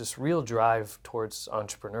today, there's this real drive towards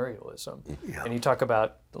entrepreneurialism. Yeah. And you talk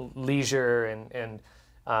about leisure and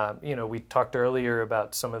we talked earlier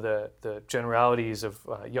about some of the generalities of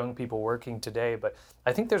young people working today, but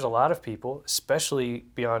I think there's a lot of people, especially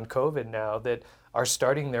beyond COVID now, that are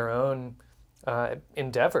starting their own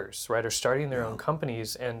endeavors, right? Or starting their own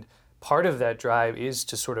companies, and part of that drive is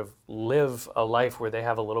to sort of live a life where they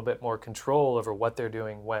have a little bit more control over what they're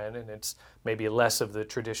doing when, and it's maybe less of the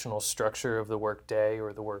traditional structure of the work day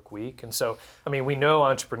or the work week. And so, I mean, we know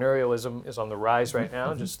entrepreneurialism is on the rise right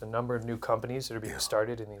now, just the number of new companies that are being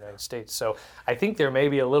started in the United States. So I think there may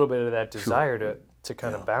be a little bit of that desire to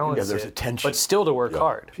kind of balance there's it, a tension. but still to work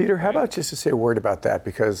hard. Peter, how about just to say a word about that,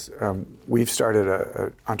 because we've started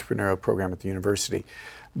an entrepreneurial program at the university,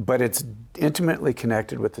 but it's intimately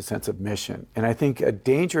connected with the sense of mission. And I think a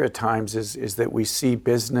danger at times is that we see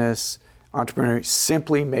business, entrepreneurs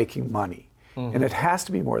simply making money. And it has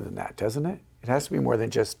to be more than that, doesn't it? It has to be more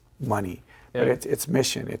than just money. Yeah. But it's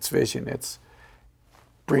mission, it's vision, it's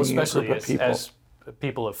bringing a group of people. As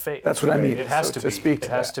people of faith. That's what I mean. It has to be. It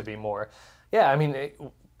has to be more. Yeah, I mean,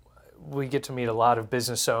 we get to meet a lot of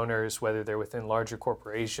business owners, whether they're within larger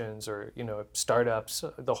corporations or startups,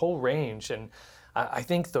 the whole range. And I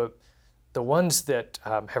think the ones that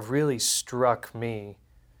have really struck me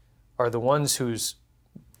are the ones whose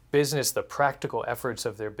business, the practical efforts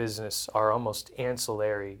of their business are almost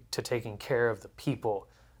ancillary to taking care of the people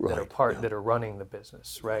that are running the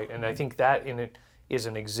business, right? And I think that in it is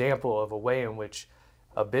an example of a way in which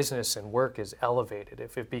a business and work is elevated.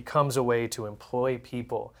 If it becomes a way to employ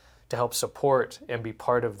people to help support and be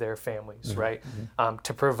part of their families, right?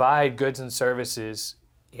 To provide goods and services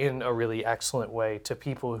in a really excellent way to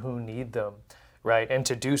people who need them, right? And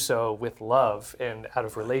to do so with love and out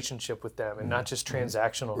of relationship with them, and not just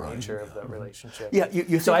transactional nature of the relationship.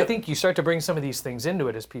 Yeah, so I think you start to bring some of these things into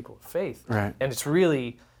it as people of faith, right? And it's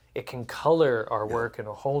really, it can color our work in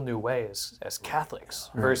a whole new way as Catholics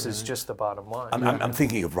versus just the bottom line. I'm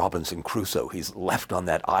thinking of Robinson Crusoe. He's left on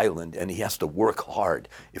that island and he has to work hard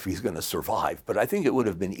if he's going to survive. But I think it would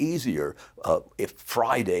have been easier if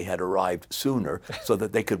Friday had arrived sooner so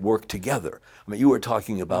that they could work together. I mean, you were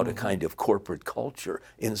talking about a kind of corporate culture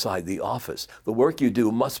inside the office. The work you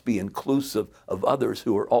do must be inclusive of others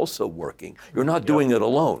who are also working. You're not doing it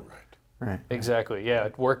alone. Right. Exactly, yeah,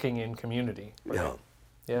 working in community. Yeah.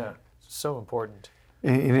 Yeah, so important.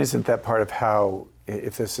 And isn't that part of how,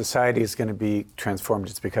 if the society is going to be transformed,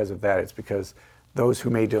 it's because of that. It's because those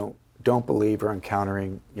who don't believe are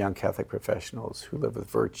encountering young Catholic professionals who live with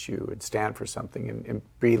virtue and stand for something and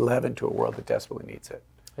breathe leaven to a world that desperately needs it.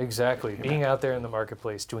 Exactly. Being out there in the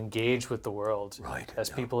marketplace to engage with the world as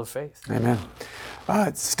people of faith. Amen.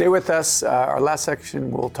 Stay with us. Our last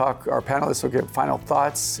section, our panelists will give final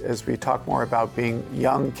thoughts as we talk more about being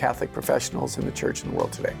young Catholic professionals in the church and the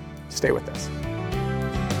world today. Stay with us.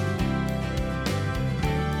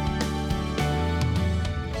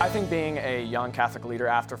 I think being a young Catholic leader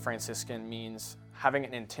after Franciscan means having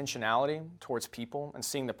an intentionality towards people and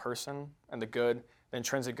seeing the person and the good, the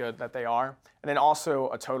intrinsic good that they are, and then also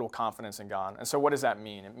a total confidence in God. And so what does that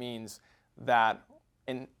mean? It means that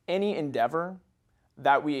in any endeavor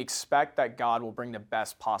that we expect that God will bring the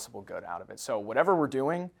best possible good out of it. So whatever we're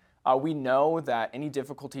doing, we know that any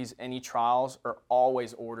difficulties, any trials are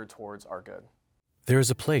always ordered towards our good. There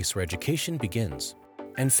is a place where education begins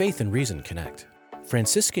and faith and reason connect.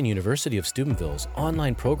 Franciscan University of Steubenville's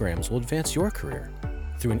online programs will advance your career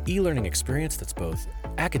through an e-learning experience that's both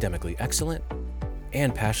academically excellent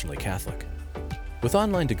and passionately Catholic. With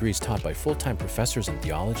online degrees taught by full-time professors in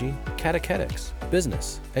theology, catechetics,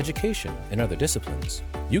 business, education, and other disciplines,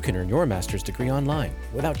 you can earn your master's degree online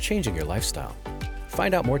without changing your lifestyle.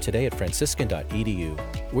 Find out more today at franciscan.edu,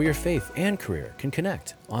 where your faith and career can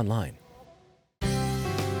connect online.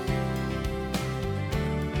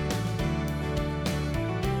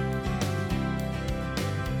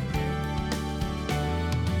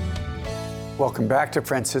 Welcome back to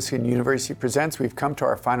Franciscan University Presents. We've come to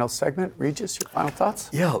our final segment. Regis, your final thoughts?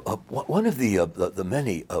 Yeah, one of the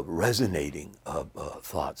many resonating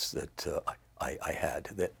thoughts that I had,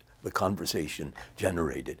 that the conversation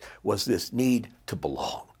generated, was this need to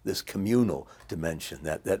belong, this communal dimension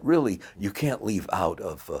that really you can't leave out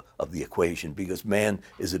of the equation, because man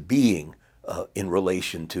is a being in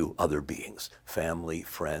relation to other beings, family,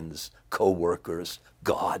 friends, co-workers,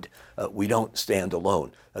 God. We don't stand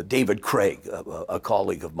alone. David Craig, a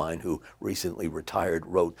colleague of mine who recently retired,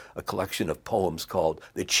 wrote a collection of poems called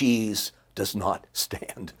 "The Cheese Does Not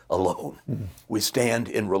Stand Alone." Mm-hmm. We stand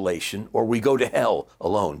in relation, or we go to hell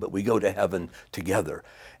alone, but we go to heaven together.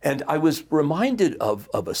 And I was reminded of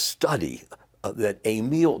a study that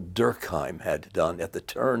Emil Durkheim had done at the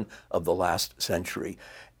turn of the last century.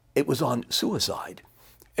 It was on suicide.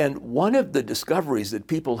 And one of the discoveries that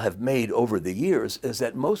people have made over the years is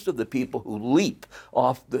that most of the people who leap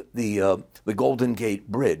off the Golden Gate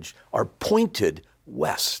Bridge are pointed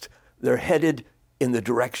west. They're headed in the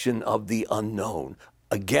direction of the unknown,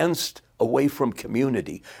 away from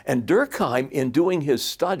community. And Durkheim, in doing his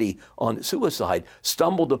study on suicide,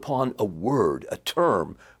 stumbled upon a word, a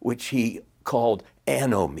term, which he called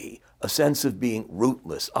anomie, a sense of being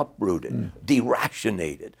rootless, uprooted,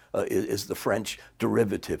 deracinated is the French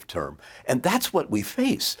derivative term. And that's what we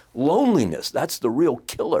face, loneliness. That's the real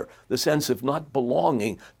killer, the sense of not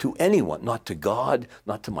belonging to anyone, not to God,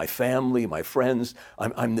 not to my family, my friends.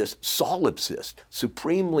 I'm this solipsist,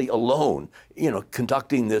 supremely alone,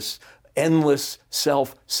 conducting this endless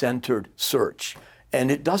self-centered search. And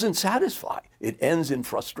it doesn't satisfy. It ends in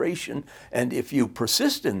frustration. And if you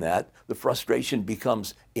persist in that, the frustration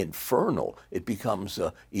becomes infernal. It becomes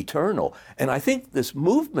eternal. And I think this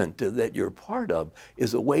movement that you're part of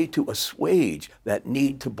is a way to assuage that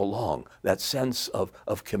need to belong, that sense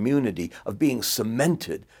of community, of being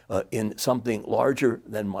cemented in something larger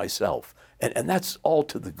than myself. And that's all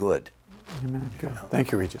to the good. Amen. Good.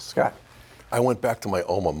 Thank you, Regis. Scott? I went back to my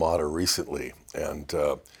alma mater recently and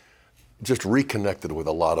just reconnected with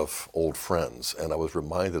a lot of old friends, and I was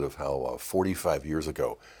reminded of how 45 years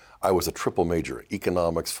ago, I was a triple major,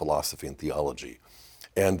 economics, philosophy, and theology.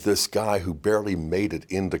 And this guy who barely made it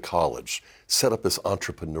into college set up this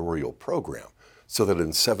entrepreneurial program so that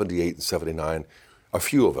in 78 and 79, a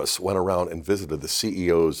few of us went around and visited the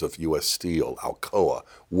CEOs of U.S. Steel, Alcoa,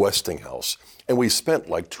 Westinghouse, and we spent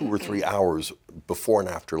like 2 or 3 hours before and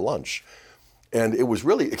after lunch. And it was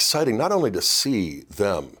really exciting not only to see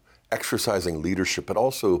them exercising leadership, but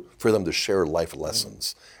also for them to share life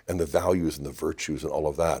lessons and the values and the virtues and all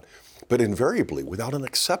of that. But invariably, without an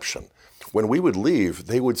exception, when we would leave,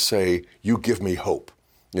 they would say, "You give me hope."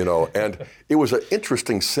 And it was an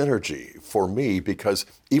interesting synergy for me because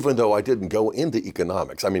even though I didn't go into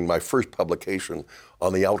economics, my first publication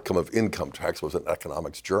on the outcome of income tax was an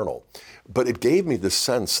economics journal, but it gave me the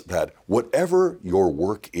sense that whatever your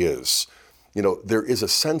work is, there is a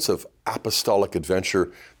sense of apostolic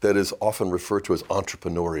adventure that is often referred to as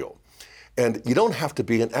entrepreneurial. And you don't have to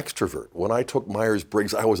be an extrovert. When I took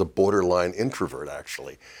Myers-Briggs, I was a borderline introvert,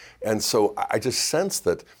 actually. And so I just sense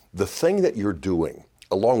that the thing that you're doing,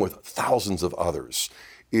 along with thousands of others,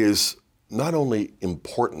 is not only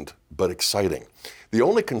important, but exciting. The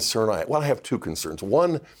only concern I have two concerns.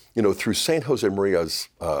 One, through St. Josemaría's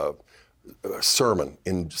sermon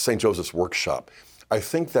in St. Joseph's workshop, I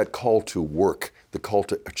think that call to work, the call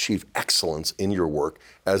to achieve excellence in your work,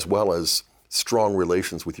 as well as strong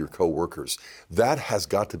relations with your co-workers, that has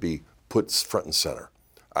got to be put front and center.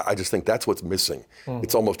 I just think that's what's missing. Mm-hmm.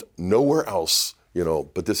 It's almost nowhere else,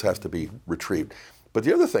 but this has to be retrieved. But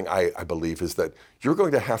the other thing I believe is that you're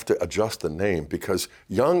going to have to adjust the name because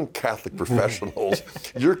young Catholic professionals,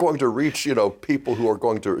 you're going to reach, people who are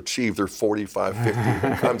going to achieve their 45, 50,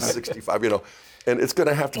 I'm 65, and it's going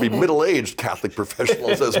to have to be middle-aged Catholic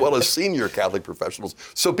professionals as well as senior Catholic professionals.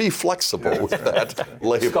 So be flexible with that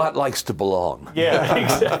label. Scott likes to belong. Yeah,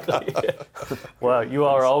 exactly. Yeah. Well, you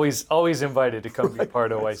are always invited to come be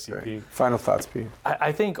part of YCP. Final thoughts, Pete.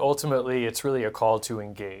 I think ultimately it's really a call to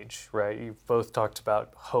engage, right? You've both talked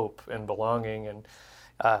about hope and belonging, and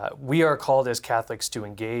we are called as Catholics to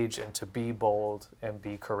engage and to be bold and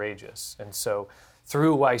be courageous. And so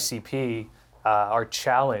through YCP, our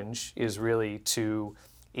challenge is really to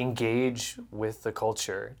engage with the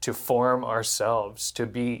culture, to form ourselves, to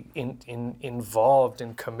be involved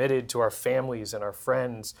and committed to our families and our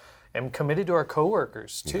friends, and committed to our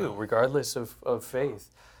coworkers too, regardless of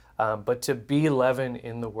faith, but to be leaven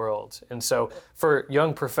in the world. And so for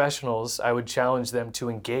young professionals, I would challenge them to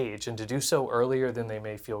engage and to do so earlier than they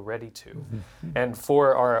may feel ready to. Mm-hmm. And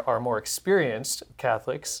for our more experienced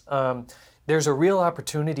Catholics, there's a real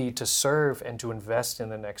opportunity to serve and to invest in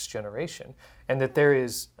the next generation, and that there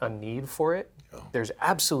is a need for it. There's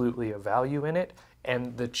absolutely a value in it,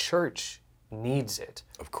 and the church needs it.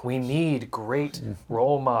 Of course. We need great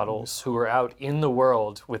role models who are out in the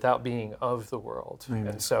world without being of the world. Amen.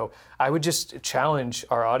 And so I would just challenge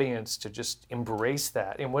our audience to just embrace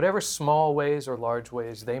that in whatever small ways or large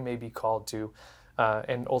ways they may be called to,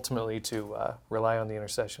 and ultimately to rely on the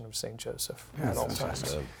intercession of St. Joseph at all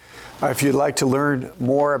times. If you'd like to learn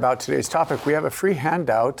more about today's topic, we have a free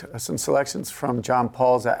handout, some selections from John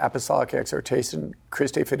Paul's Apostolic Exhortation,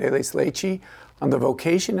 Christe Fidelis Laici, on the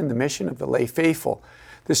vocation and the mission of the lay faithful.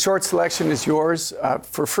 This short selection is yours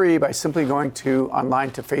for free by simply going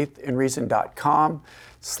online to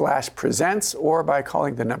faithandreason.com/presents or by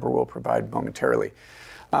calling the number we'll provide momentarily.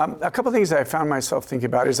 A couple of things I found myself thinking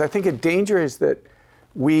about is I think a danger is that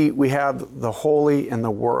we have the holy in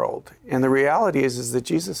the world. And the reality is that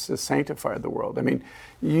Jesus has sanctified the world. I mean,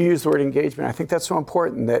 you use the word engagement. I think that's so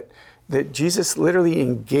important that Jesus literally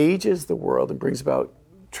engages the world and brings about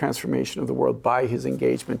transformation of the world by his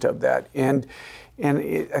engagement of that. And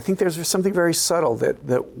I think there's something very subtle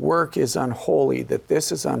that work is unholy, that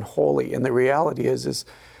this is unholy. And the reality is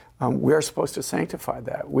we are supposed to sanctify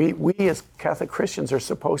that. We as Catholic Christians are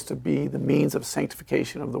supposed to be the means of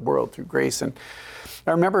sanctification of the world through grace. And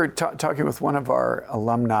I remember talking with one of our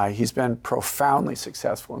alumni. He's been profoundly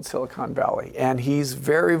successful in Silicon Valley, and he's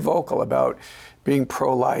very vocal about being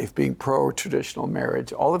pro-life, being pro-traditional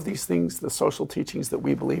marriage, all of these things, the social teachings that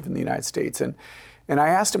we believe in the United States. And I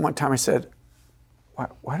asked him one time, I said,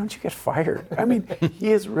 why don't you get fired? I mean,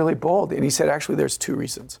 he is really bold. And he said, actually, there's two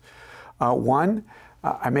reasons. One,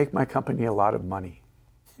 I make my company a lot of money.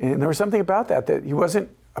 And there was something about that he wasn't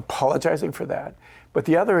apologizing for that. But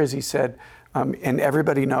the other is he said, and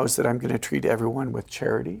everybody knows that I'm going to treat everyone with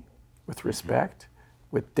charity, with respect,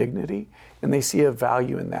 with dignity, and they see a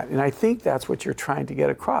value in that. And I think that's what you're trying to get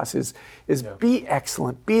across is be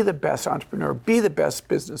excellent, be the best entrepreneur, be the best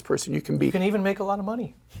business person you can be. You can even make a lot of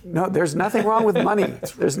money. No, there's nothing wrong with money.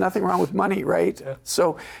 There's nothing wrong with money, right? Yeah.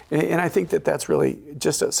 So, and I think that's really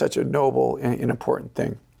just such a noble and important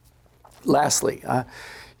thing. Lastly,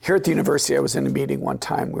 here at the university, I was in a meeting one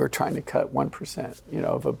time. We were trying to cut 1%,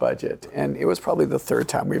 of a budget, and it was probably the third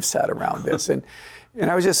time we've sat around this, and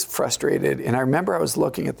I was just frustrated. And I remember I was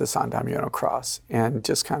looking at the San Damiano cross and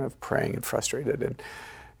just kind of praying and frustrated,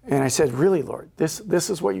 and I said, "Really, Lord, this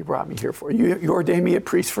is what you brought me here for. You ordained me a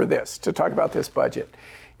priest for this, to talk about this budget."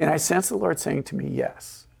 And I sensed the Lord saying to me,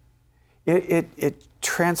 "Yes." It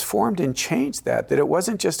transformed and changed that it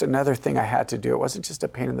wasn't just another thing I had to do. It wasn't just a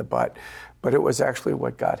pain in the butt, but it was actually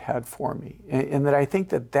what God had for me. And that I think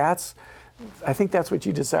that's what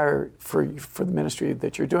you desire for the ministry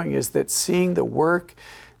that you're doing, is that seeing the work,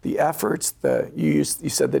 the efforts, you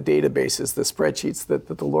said the databases, the spreadsheets, that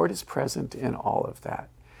the Lord is present in all of that.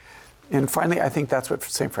 And finally, I think that's what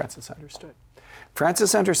St. Francis understood.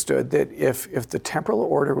 Francis understood that if the temporal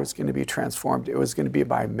order was going to be transformed, it was going to be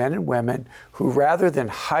by men and women who, rather than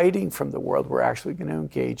hiding from the world, were actually going to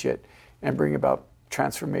engage it and bring about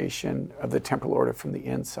transformation of the temporal order from the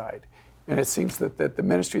inside. And it seems that the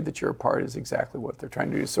ministry that you're a part is exactly what they're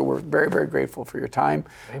trying to do. So we're very, very grateful for your time.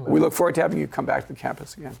 Amen. We look forward to having you come back to the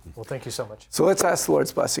campus again. Well, thank you so much. So let's ask the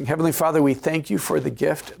Lord's blessing. Heavenly Father, we thank you for the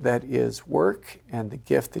gift that is work and the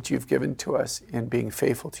gift that you've given to us in being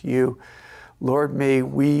faithful to you. Lord, may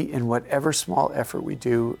we, in whatever small effort we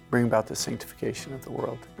do, bring about the sanctification of the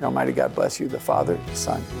world. May Almighty God bless you, the Father, the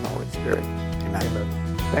Son, and the Holy Spirit. Amen. Amen.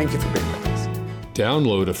 Thank you for being with us.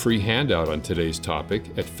 Download a free handout on today's topic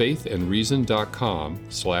at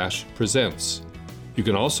faithandreason.com/presents. You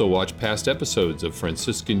can also watch past episodes of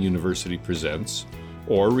Franciscan University Presents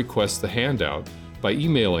or request the handout by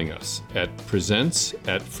emailing us at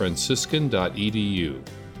presents@franciscan.edu.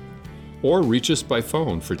 Or reach us by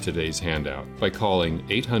phone for today's handout by calling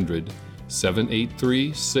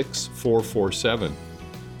 800-783-6447.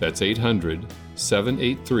 That's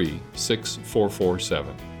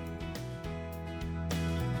 800-783-6447.